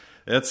 So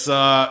it's,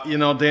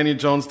 Daniel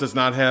Jones does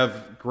not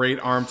have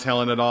great arm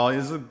talent at all.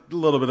 He's a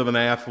little bit of an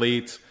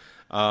athlete.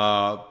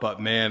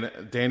 But, man,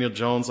 Daniel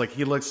Jones,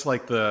 he looks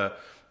like a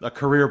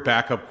career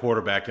backup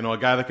quarterback. A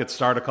guy that could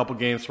start a couple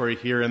games for you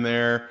here and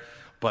there.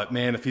 But,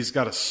 man, if he's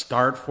got to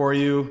start for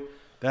you,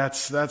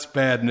 that's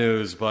bad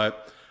news.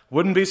 But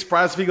wouldn't be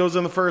surprised if he goes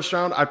in the first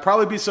round. I'd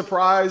probably be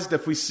surprised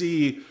if we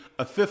see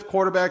a 5th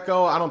quarterback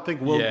go. I don't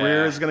think Will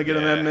Grier is going to get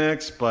in that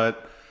mix,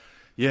 but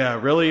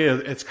really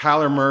it's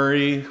Kyler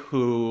Murray,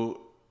 who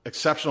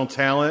exceptional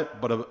talent,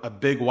 but a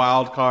big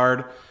wild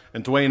card,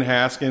 and Dwayne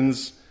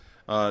Haskins.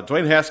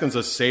 Dwayne Haskins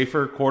a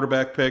safer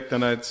quarterback pick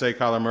than I'd say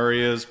Kyler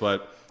Murray is,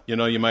 but you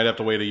might have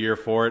to wait a year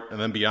for it,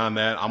 and then beyond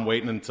that, I'm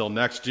waiting until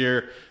next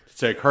year to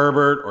take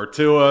Herbert or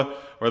Tua,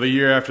 or the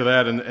year after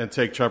that and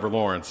take Trevor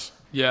Lawrence.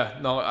 Yeah,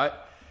 no,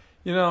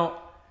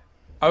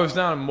 I was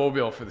down in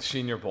Mobile for the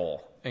Senior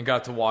Bowl. And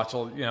got to watch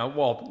all,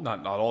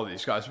 not all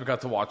these guys, but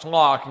got to watch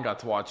Locke and got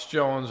to watch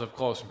Jones up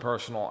close and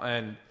personal.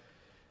 And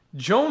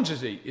Jones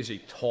is a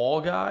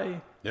tall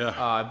guy. Yeah,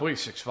 I believe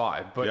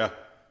 6'5",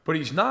 but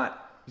he's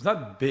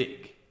not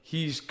big.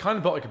 He's kind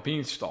of built like a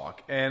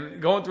beanstalk.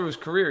 And going through his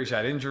career, he's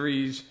had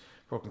injuries,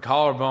 broken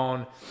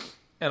collarbone,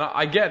 and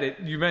I get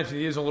it. You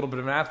mentioned he is a little bit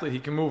of an athlete. He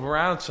can move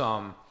around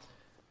some,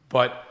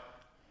 but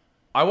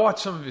I watched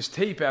some of his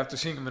tape after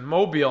seeing him in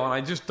Mobile, and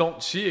I just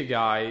don't see a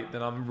guy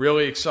that I'm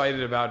really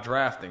excited about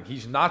drafting.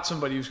 He's not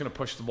somebody who's going to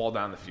push the ball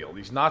down the field.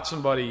 He's not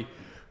somebody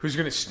who's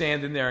going to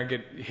stand in there and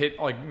get hit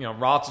like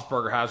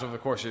Roethlisberger has over the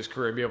course of his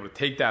career and be able to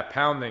take that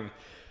pounding.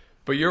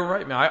 But you're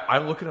right, man. I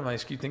look at him and I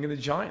just keep thinking the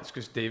Giants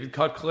because David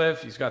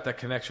Cutcliffe, he's got that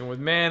connection with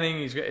Manning.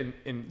 He's got,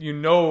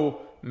 and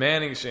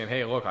Manning's saying,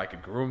 hey, look, I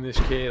could groom this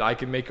kid. I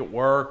can make it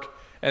work.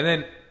 And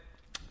then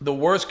the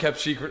worst kept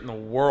secret in the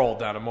world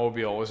down in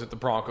Mobile is that the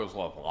Broncos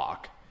love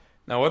Locke.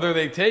 Now, whether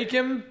they take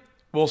him,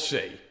 we'll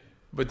see.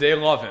 But they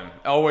love him.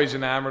 Always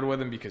enamored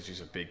with him because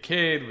he's a big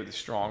kid with a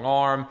strong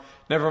arm.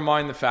 Never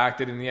mind the fact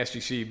that in the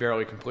SEC he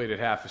barely completed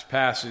half his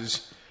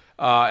passes.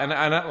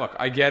 Look,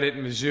 I get it.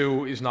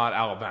 Mizzou is not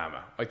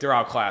Alabama. Like, they're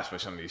outclassed by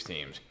some of these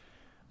teams.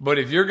 But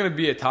if you're going to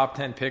be a top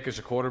 10 pick as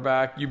a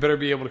quarterback, you better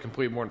be able to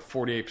complete more than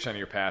 48% of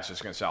your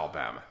passes against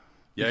Alabama.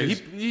 Yeah,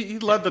 he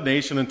led the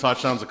nation in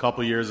touchdowns a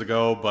couple years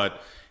ago,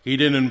 but he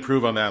didn't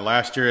improve on that.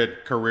 Last year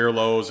at career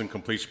lows in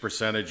completion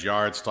percentage,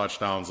 yards,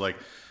 touchdowns. Like,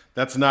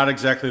 that's not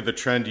exactly the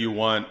trend you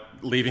want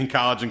leaving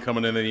college and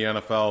coming into the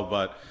NFL.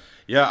 But,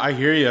 yeah, I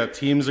hear you.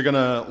 Teams are going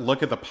to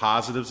look at the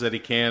positives that he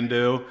can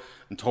do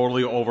and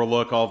totally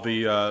overlook all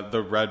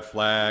the red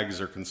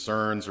flags or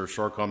concerns or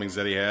shortcomings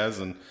that he has.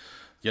 And,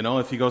 you know,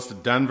 if he goes to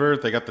Denver,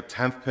 they got the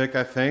 10th pick,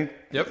 I think.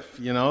 Yep.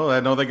 You know, I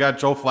know they got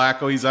Joe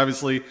Flacco. He's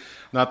obviously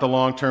not the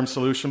long-term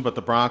solution, but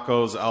the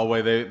Broncos,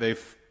 Elway,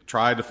 they've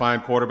tried to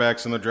find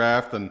quarterbacks in the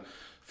draft and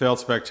failed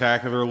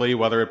spectacularly,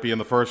 whether it be in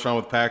the first round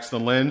with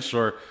Paxton Lynch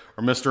or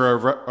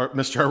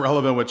Mr.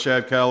 Irrelevant with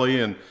Chad Kelly,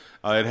 and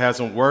it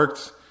hasn't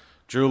worked.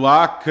 Drew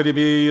Lock, could he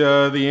be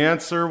the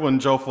answer when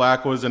Joe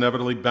Flacco is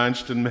inevitably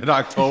benched in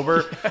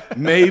mid-October?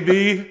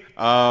 Maybe.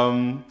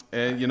 And,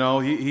 you know,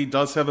 he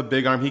does have a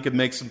big arm. He could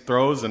make some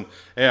throws. And,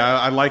 hey,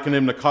 I liken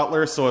him to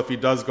Cutler, so if he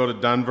does go to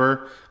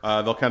Denver,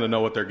 they'll kind of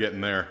know what they're getting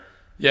there.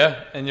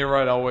 Yeah, and you're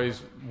right.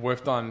 Always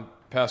whiffed on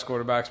past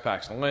quarterbacks,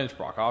 Paxton Lynch,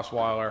 Brock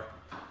Osweiler.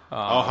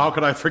 How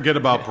could I forget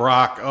about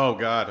Brock? Oh,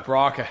 God.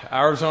 Brock,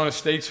 Arizona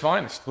State's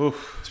finest.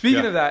 Oof.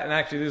 Speaking of that, and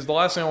actually, this is the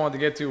last thing I wanted to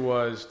get to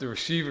was the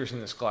receivers in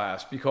this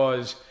class,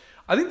 because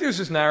I think there's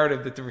this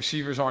narrative that the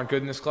receivers aren't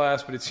good in this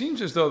class, but it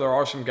seems as though there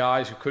are some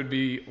guys who could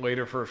be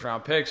later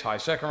first-round picks, high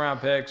second-round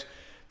picks.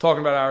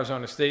 Talking about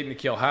Arizona State,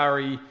 N'Keal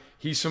Harry,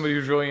 he's somebody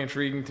who's really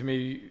intriguing to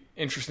me,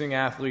 interesting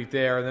athlete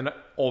there. And then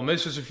Ole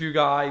Miss has a few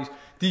guys.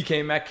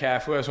 DK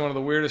Metcalf, who has one of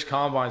the weirdest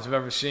combines I've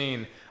ever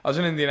seen. I was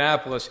in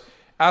Indianapolis.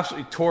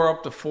 Absolutely tore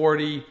up the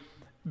 40.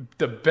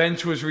 The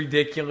bench was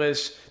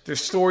ridiculous.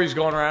 There's stories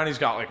going around. He's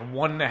got like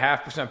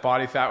 1.5%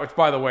 body fat, which,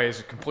 by the way,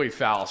 is a complete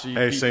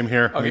fallacy. Same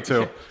here. Okay, me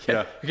too.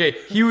 Yeah. Okay,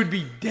 he would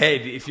be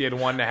dead if he had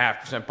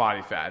 1.5%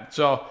 body fat.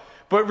 So,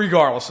 but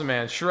regardless, the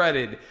man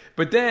shredded.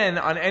 But then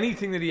on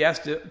anything that he has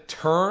to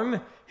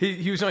turn,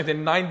 he was like the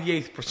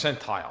 98th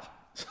percentile.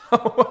 So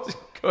it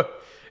wasn't good.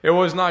 It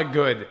was not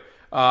good.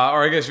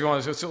 Or I guess if you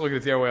want to look at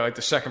it the other way, like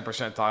the second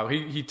percentile.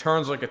 He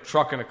turns like a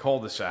truck in a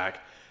cul-de-sac.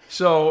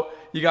 So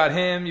you got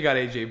him, you got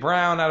A.J.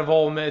 Brown out of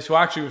Ole Miss, who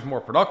actually was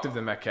more productive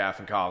than Metcalf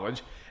in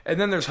college.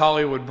 And then there's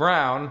Hollywood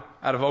Brown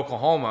out of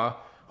Oklahoma,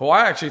 who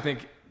I actually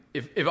think,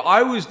 if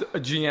I was a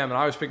GM and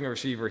I was picking a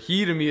receiver,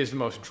 he to me is the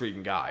most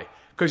intriguing guy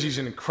because he's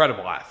an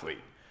incredible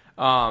athlete.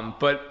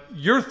 But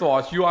your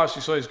thoughts, you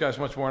obviously saw these guys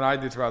much more than I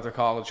did throughout their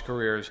college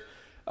careers.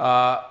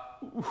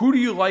 Who do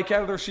you like out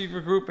of the receiver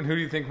group, and who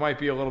do you think might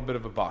be a little bit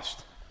of a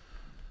bust?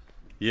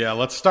 Yeah,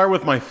 let's start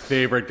with my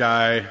favorite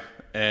guy,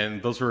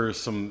 and those were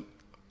some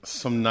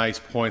nice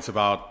points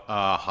about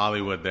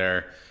Hollywood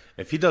there.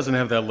 If he doesn't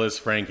have that Liz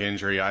Frank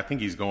injury, I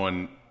think he's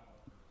going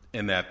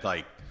in that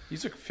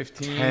he's like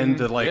 15, 10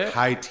 to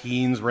high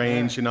teens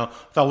range, you know,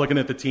 without looking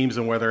at the teams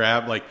and where they're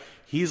at. Like,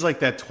 he's like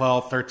that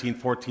 12th, 13th,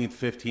 14th,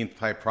 15th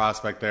type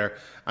prospect there.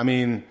 I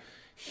mean,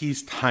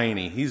 he's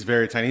tiny. He's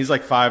very tiny. He's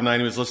like 5'9".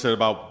 He was listed at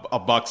about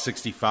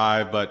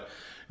 $165. But,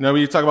 you know,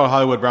 when you talk about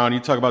Hollywood Brown, you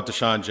talk about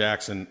Deshaun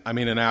Jackson. I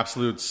mean, an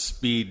absolute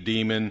speed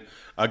demon.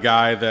 A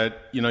guy that,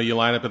 you know, you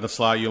line up in the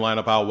slot, you line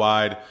up out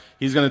wide.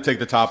 He's going to take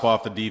the top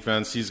off the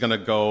defense. He's going to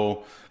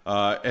go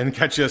and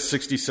catch you a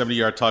 60,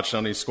 70-yard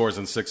touchdown. He scores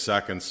in 6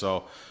 seconds.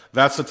 So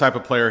that's the type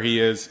of player he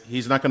is.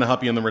 He's not going to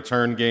help you in the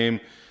return game.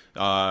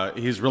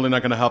 He's really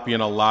not going to help you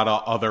in a lot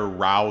of other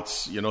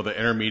routes, you know, the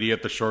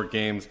intermediate, the short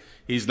games.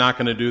 He's not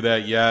going to do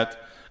that yet.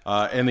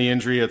 And the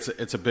injury,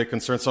 it's a big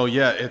concern. So,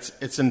 yeah,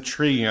 it's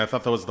intriguing. I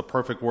thought that was the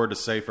perfect word to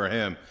say for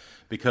him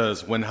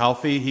because when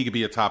healthy, he could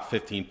be a top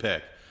 15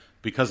 pick.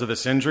 Because of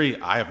this injury,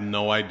 I have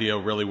no idea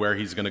really where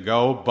he's going to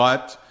go.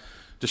 But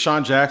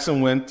Deshaun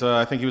Jackson went,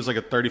 I think he was like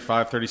a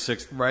 35,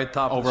 36 right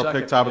top over a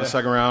pick top of the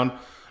second round.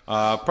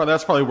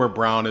 That's probably where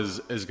Brown is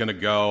going to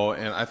go.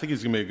 And I think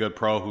he's going to be a good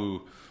pro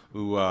who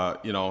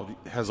you know,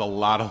 has a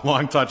lot of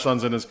long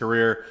touchdowns in his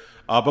career.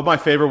 But my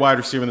favorite wide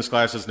receiver in this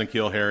class is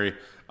N'Keal Harry.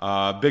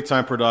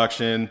 Big-time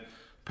production,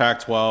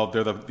 Pac-12.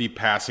 They're the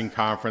passing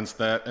conference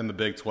in the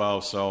Big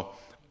 12. So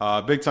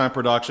big-time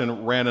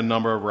production, ran a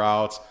number of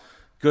routes.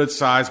 Good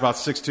size, about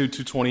 6'2",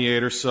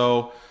 228 or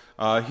so.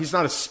 He's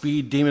not a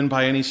speed demon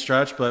by any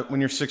stretch, but when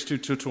you're 6'2",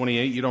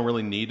 228, you don't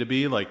really need to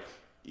be. Like,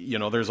 you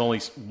know, there's only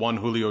one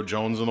Julio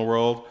Jones in the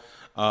world.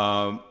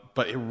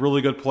 But a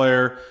really good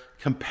player,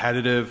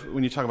 competitive.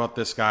 When you talk about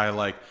this guy,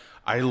 like,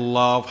 I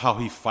love how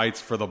he fights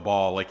for the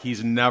ball. Like,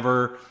 he's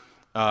never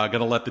going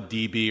to let the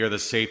DB or the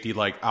safety,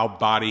 like,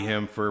 outbody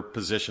him for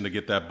position to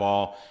get that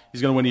ball.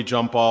 He's going to win you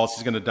jump balls.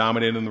 He's going to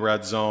dominate in the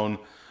red zone.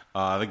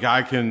 The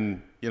guy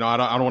can... You know, I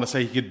don't want to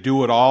say he could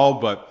do it all,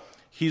 but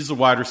he's the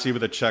wide receiver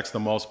that checks the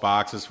most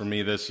boxes for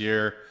me this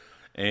year.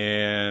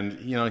 And,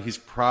 you know, he's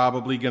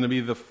probably going to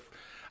be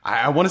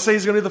I want to say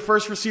he's going to be the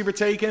first receiver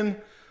taken,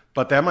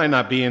 but that might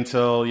not be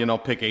until, you know,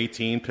 pick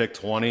 18, pick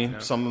 20,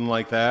 something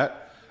like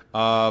that.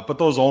 But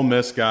those Ole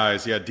Miss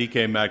guys, yeah,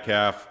 DK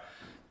Metcalf,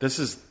 this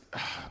is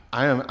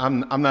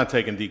I'm not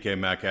taking DK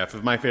Metcalf.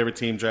 If my favorite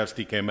team drafts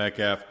DK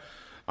Metcalf,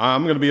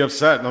 I'm going to be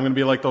upset, and I'm going to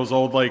be like those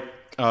old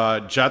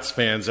Jets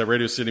fans at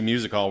Radio City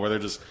Music Hall where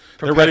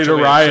they're ready to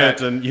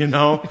riot, upset.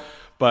 And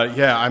But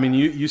yeah, I mean,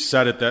 you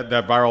said it,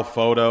 that viral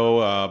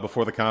photo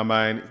before the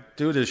combine,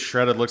 dude is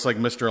shredded, looks like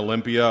Mr.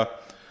 Olympia,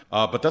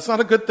 but that's not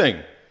a good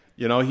thing.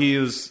 He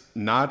is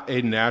not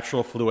a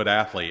natural fluid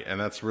athlete, and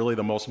that's really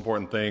the most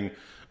important thing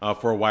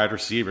for a wide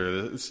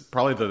receiver. It's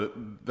probably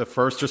the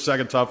first or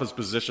second toughest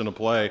position to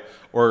play,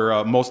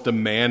 or most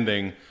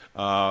demanding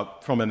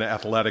from an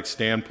athletic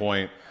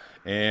standpoint.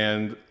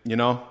 And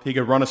he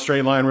could run a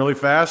straight line really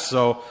fast.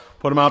 So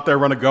put him out there,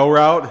 run a go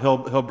route.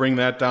 He'll bring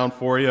that down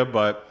for you.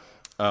 But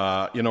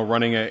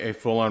running a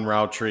full on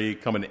route tree,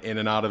 coming in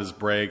and out of his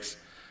breaks,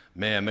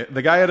 man,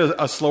 the guy had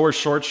a slower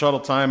short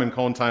shuttle time and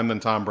cone time than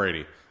Tom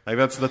Brady. Like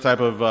that's the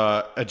type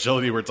of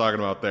agility we're talking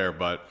about there.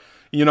 But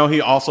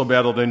he also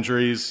battled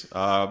injuries,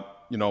 for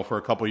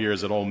a couple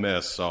years at Ole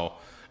Miss. So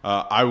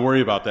I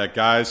worry about that.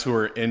 Guys who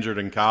are injured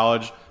in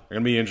college are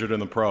going to be injured in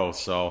the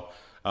pros. So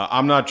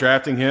I'm not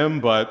drafting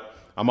him, but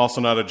I'm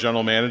also not a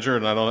general manager,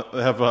 and I don't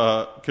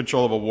have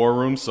control of a war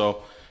room.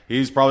 So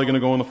he's probably going to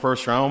go in the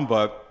first round.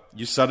 But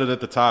you said it at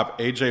the top.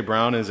 A.J.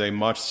 Brown is a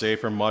much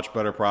safer, much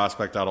better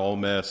prospect out of Ole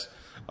Miss.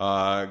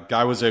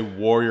 Guy was a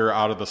warrior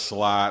out of the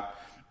slot.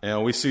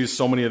 And we see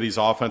so many of these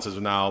offenses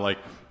now, like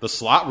the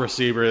slot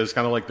receiver is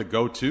kind of like the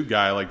go-to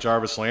guy, like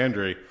Jarvis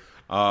Landry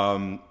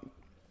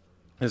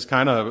is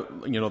kind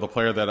of, the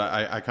player that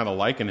I kind of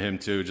liken him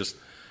to, just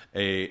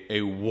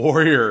a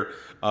warrior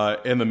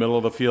in the middle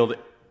of the field,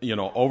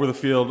 over the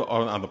field,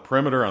 on the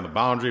perimeter, on the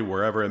boundary,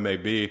 wherever it may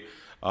be.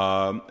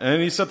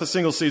 And he set the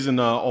single-season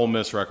Ole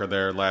Miss record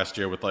there last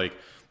year with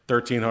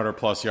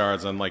 1,300-plus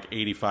yards on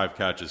 85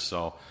 catches.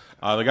 So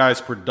the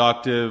guy's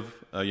productive.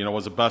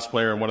 Was the best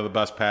player and one of the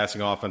best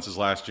passing offenses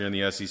last year in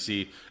the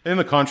SEC, in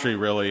the country,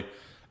 really.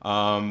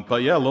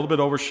 But yeah, a little bit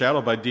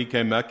overshadowed by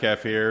DK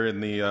Metcalf here in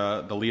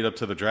the lead up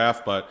to the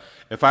draft. But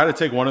if I had to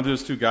take one of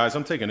those two guys,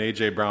 I'm taking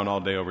A.J. Brown all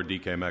day over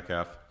DK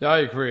Metcalf. Yeah, I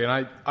agree.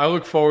 And I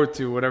look forward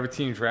to whatever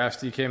team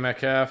drafts DK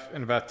Metcalf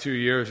in about 2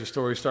 years. The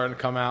story's starting to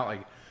come out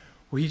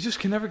you just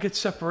can never get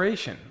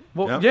separation.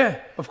 Well, yeah,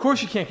 of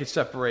course you can't get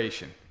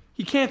separation.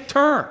 He can't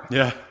turn.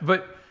 Yeah.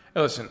 But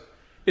listen,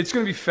 it's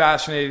going to be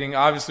fascinating.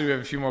 Obviously, we have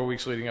a few more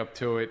weeks leading up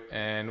to it,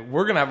 and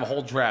we're going to have a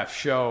whole draft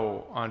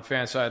show on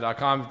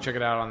fanside.com. Check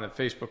it out on the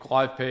Facebook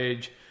Live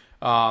page,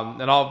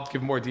 and I'll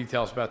give more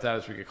details about that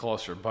as we get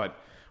closer. But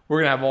we're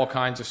going to have all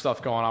kinds of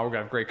stuff going on. We're going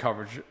to have great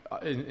coverage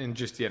in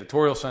just the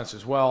editorial sense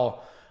as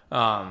well. We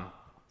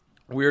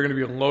are going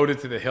to be loaded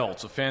to the hilt.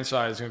 So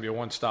Fanside is going to be a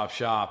one-stop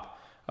shop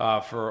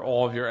for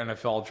all of your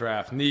NFL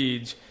draft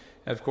needs.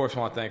 And, of course, I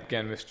want to thank,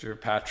 again, Mr.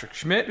 Patrick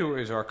Schmidt, who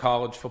is our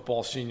college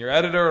football senior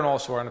editor and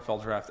also our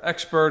NFL draft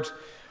expert.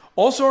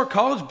 Also our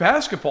college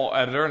basketball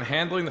editor and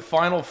handling the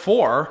Final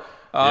Four.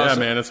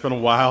 Man, it's been a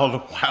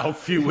wild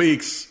few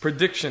weeks.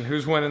 Prediction,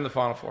 who's winning the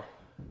Final Four?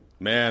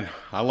 Man,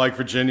 I like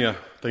Virginia.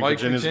 I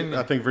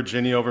think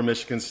Virginia over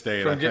Michigan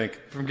State.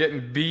 From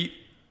getting beat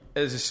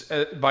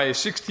by a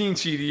 16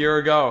 seed a year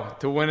ago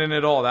to winning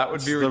it all. That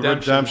would be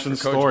redemption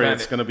story.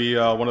 It's going to be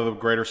one of the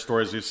greater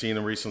stories we've seen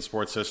in recent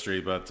sports history.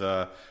 But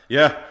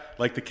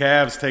like the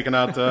Cavs taking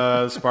out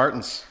the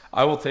Spartans.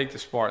 I will take the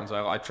Spartans.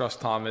 I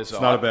trust Tom Izzo. It's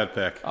not a bad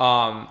pick.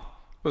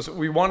 Listen,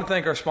 we want to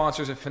thank our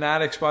sponsors at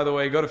Fanatics, by the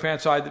way. Go to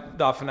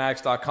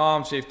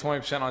fanside.fanatics.com. Save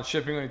 20% on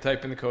shipping when you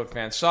type in the code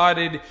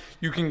FANSIDED.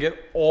 You can get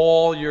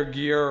all your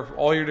gear,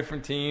 all your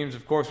different teams.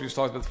 Of course, we just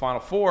talked about the Final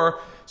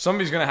Four.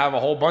 Somebody's going to have a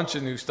whole bunch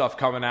of new stuff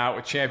coming out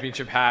with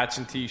championship hats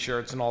and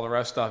T-shirts and all the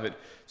rest of it.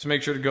 So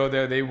make sure to go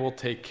there. They will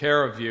take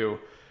care of you.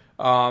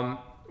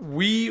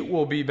 We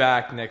will be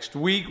back next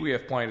week. We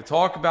have plenty to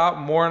talk about.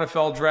 More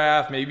NFL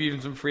draft, maybe even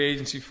some free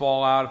agency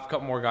fallout. If a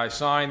couple more guys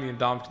sign, the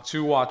Ndamukong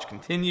Suh watch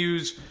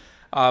continues.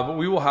 But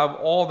we will have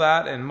all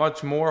that and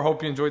much more.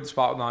 Hope you enjoyed the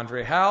spot with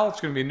Andre Howell.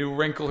 It's going to be a new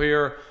wrinkle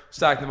here.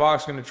 Stacking the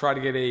Box is going to try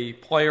to get a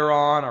player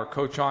on or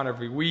coach on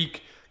every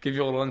week, give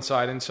you a little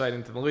insight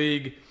into the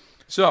league.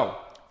 So,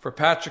 for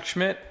Patrick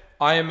Schmidt,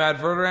 I am Matt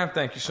Verderam.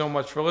 Thank you so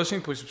much for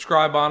listening. Please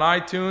subscribe on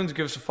iTunes.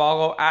 Give us a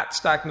follow at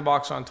Stacking the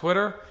Box on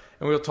Twitter.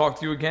 And we'll talk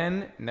to you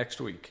again next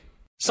week.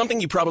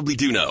 Something you probably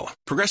do know.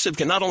 Progressive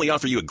can not only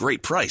offer you a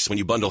great price when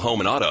you bundle home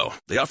and auto,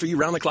 they offer you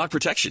round-the-clock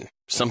protection.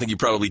 Something you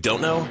probably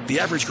don't know, the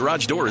average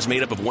garage door is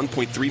made up of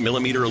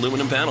 1.3-millimeter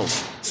aluminum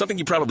panels. Something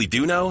you probably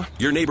do know,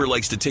 your neighbor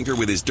likes to tinker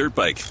with his dirt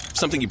bike.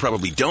 Something you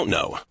probably don't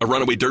know, a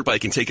runaway dirt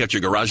bike can take out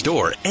your garage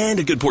door and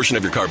a good portion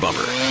of your car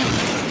bumper.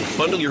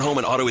 Bundle your home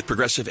and auto with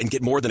Progressive and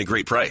get more than a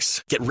great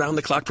price. Get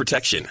round-the-clock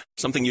protection.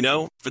 Something you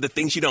know for the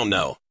things you don't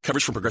know.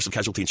 Coverage from Progressive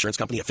Casualty Insurance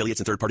Company, affiliates,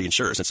 and third-party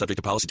insurers and subject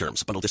to policy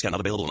terms. Bundle discount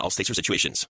not available in all states or situations.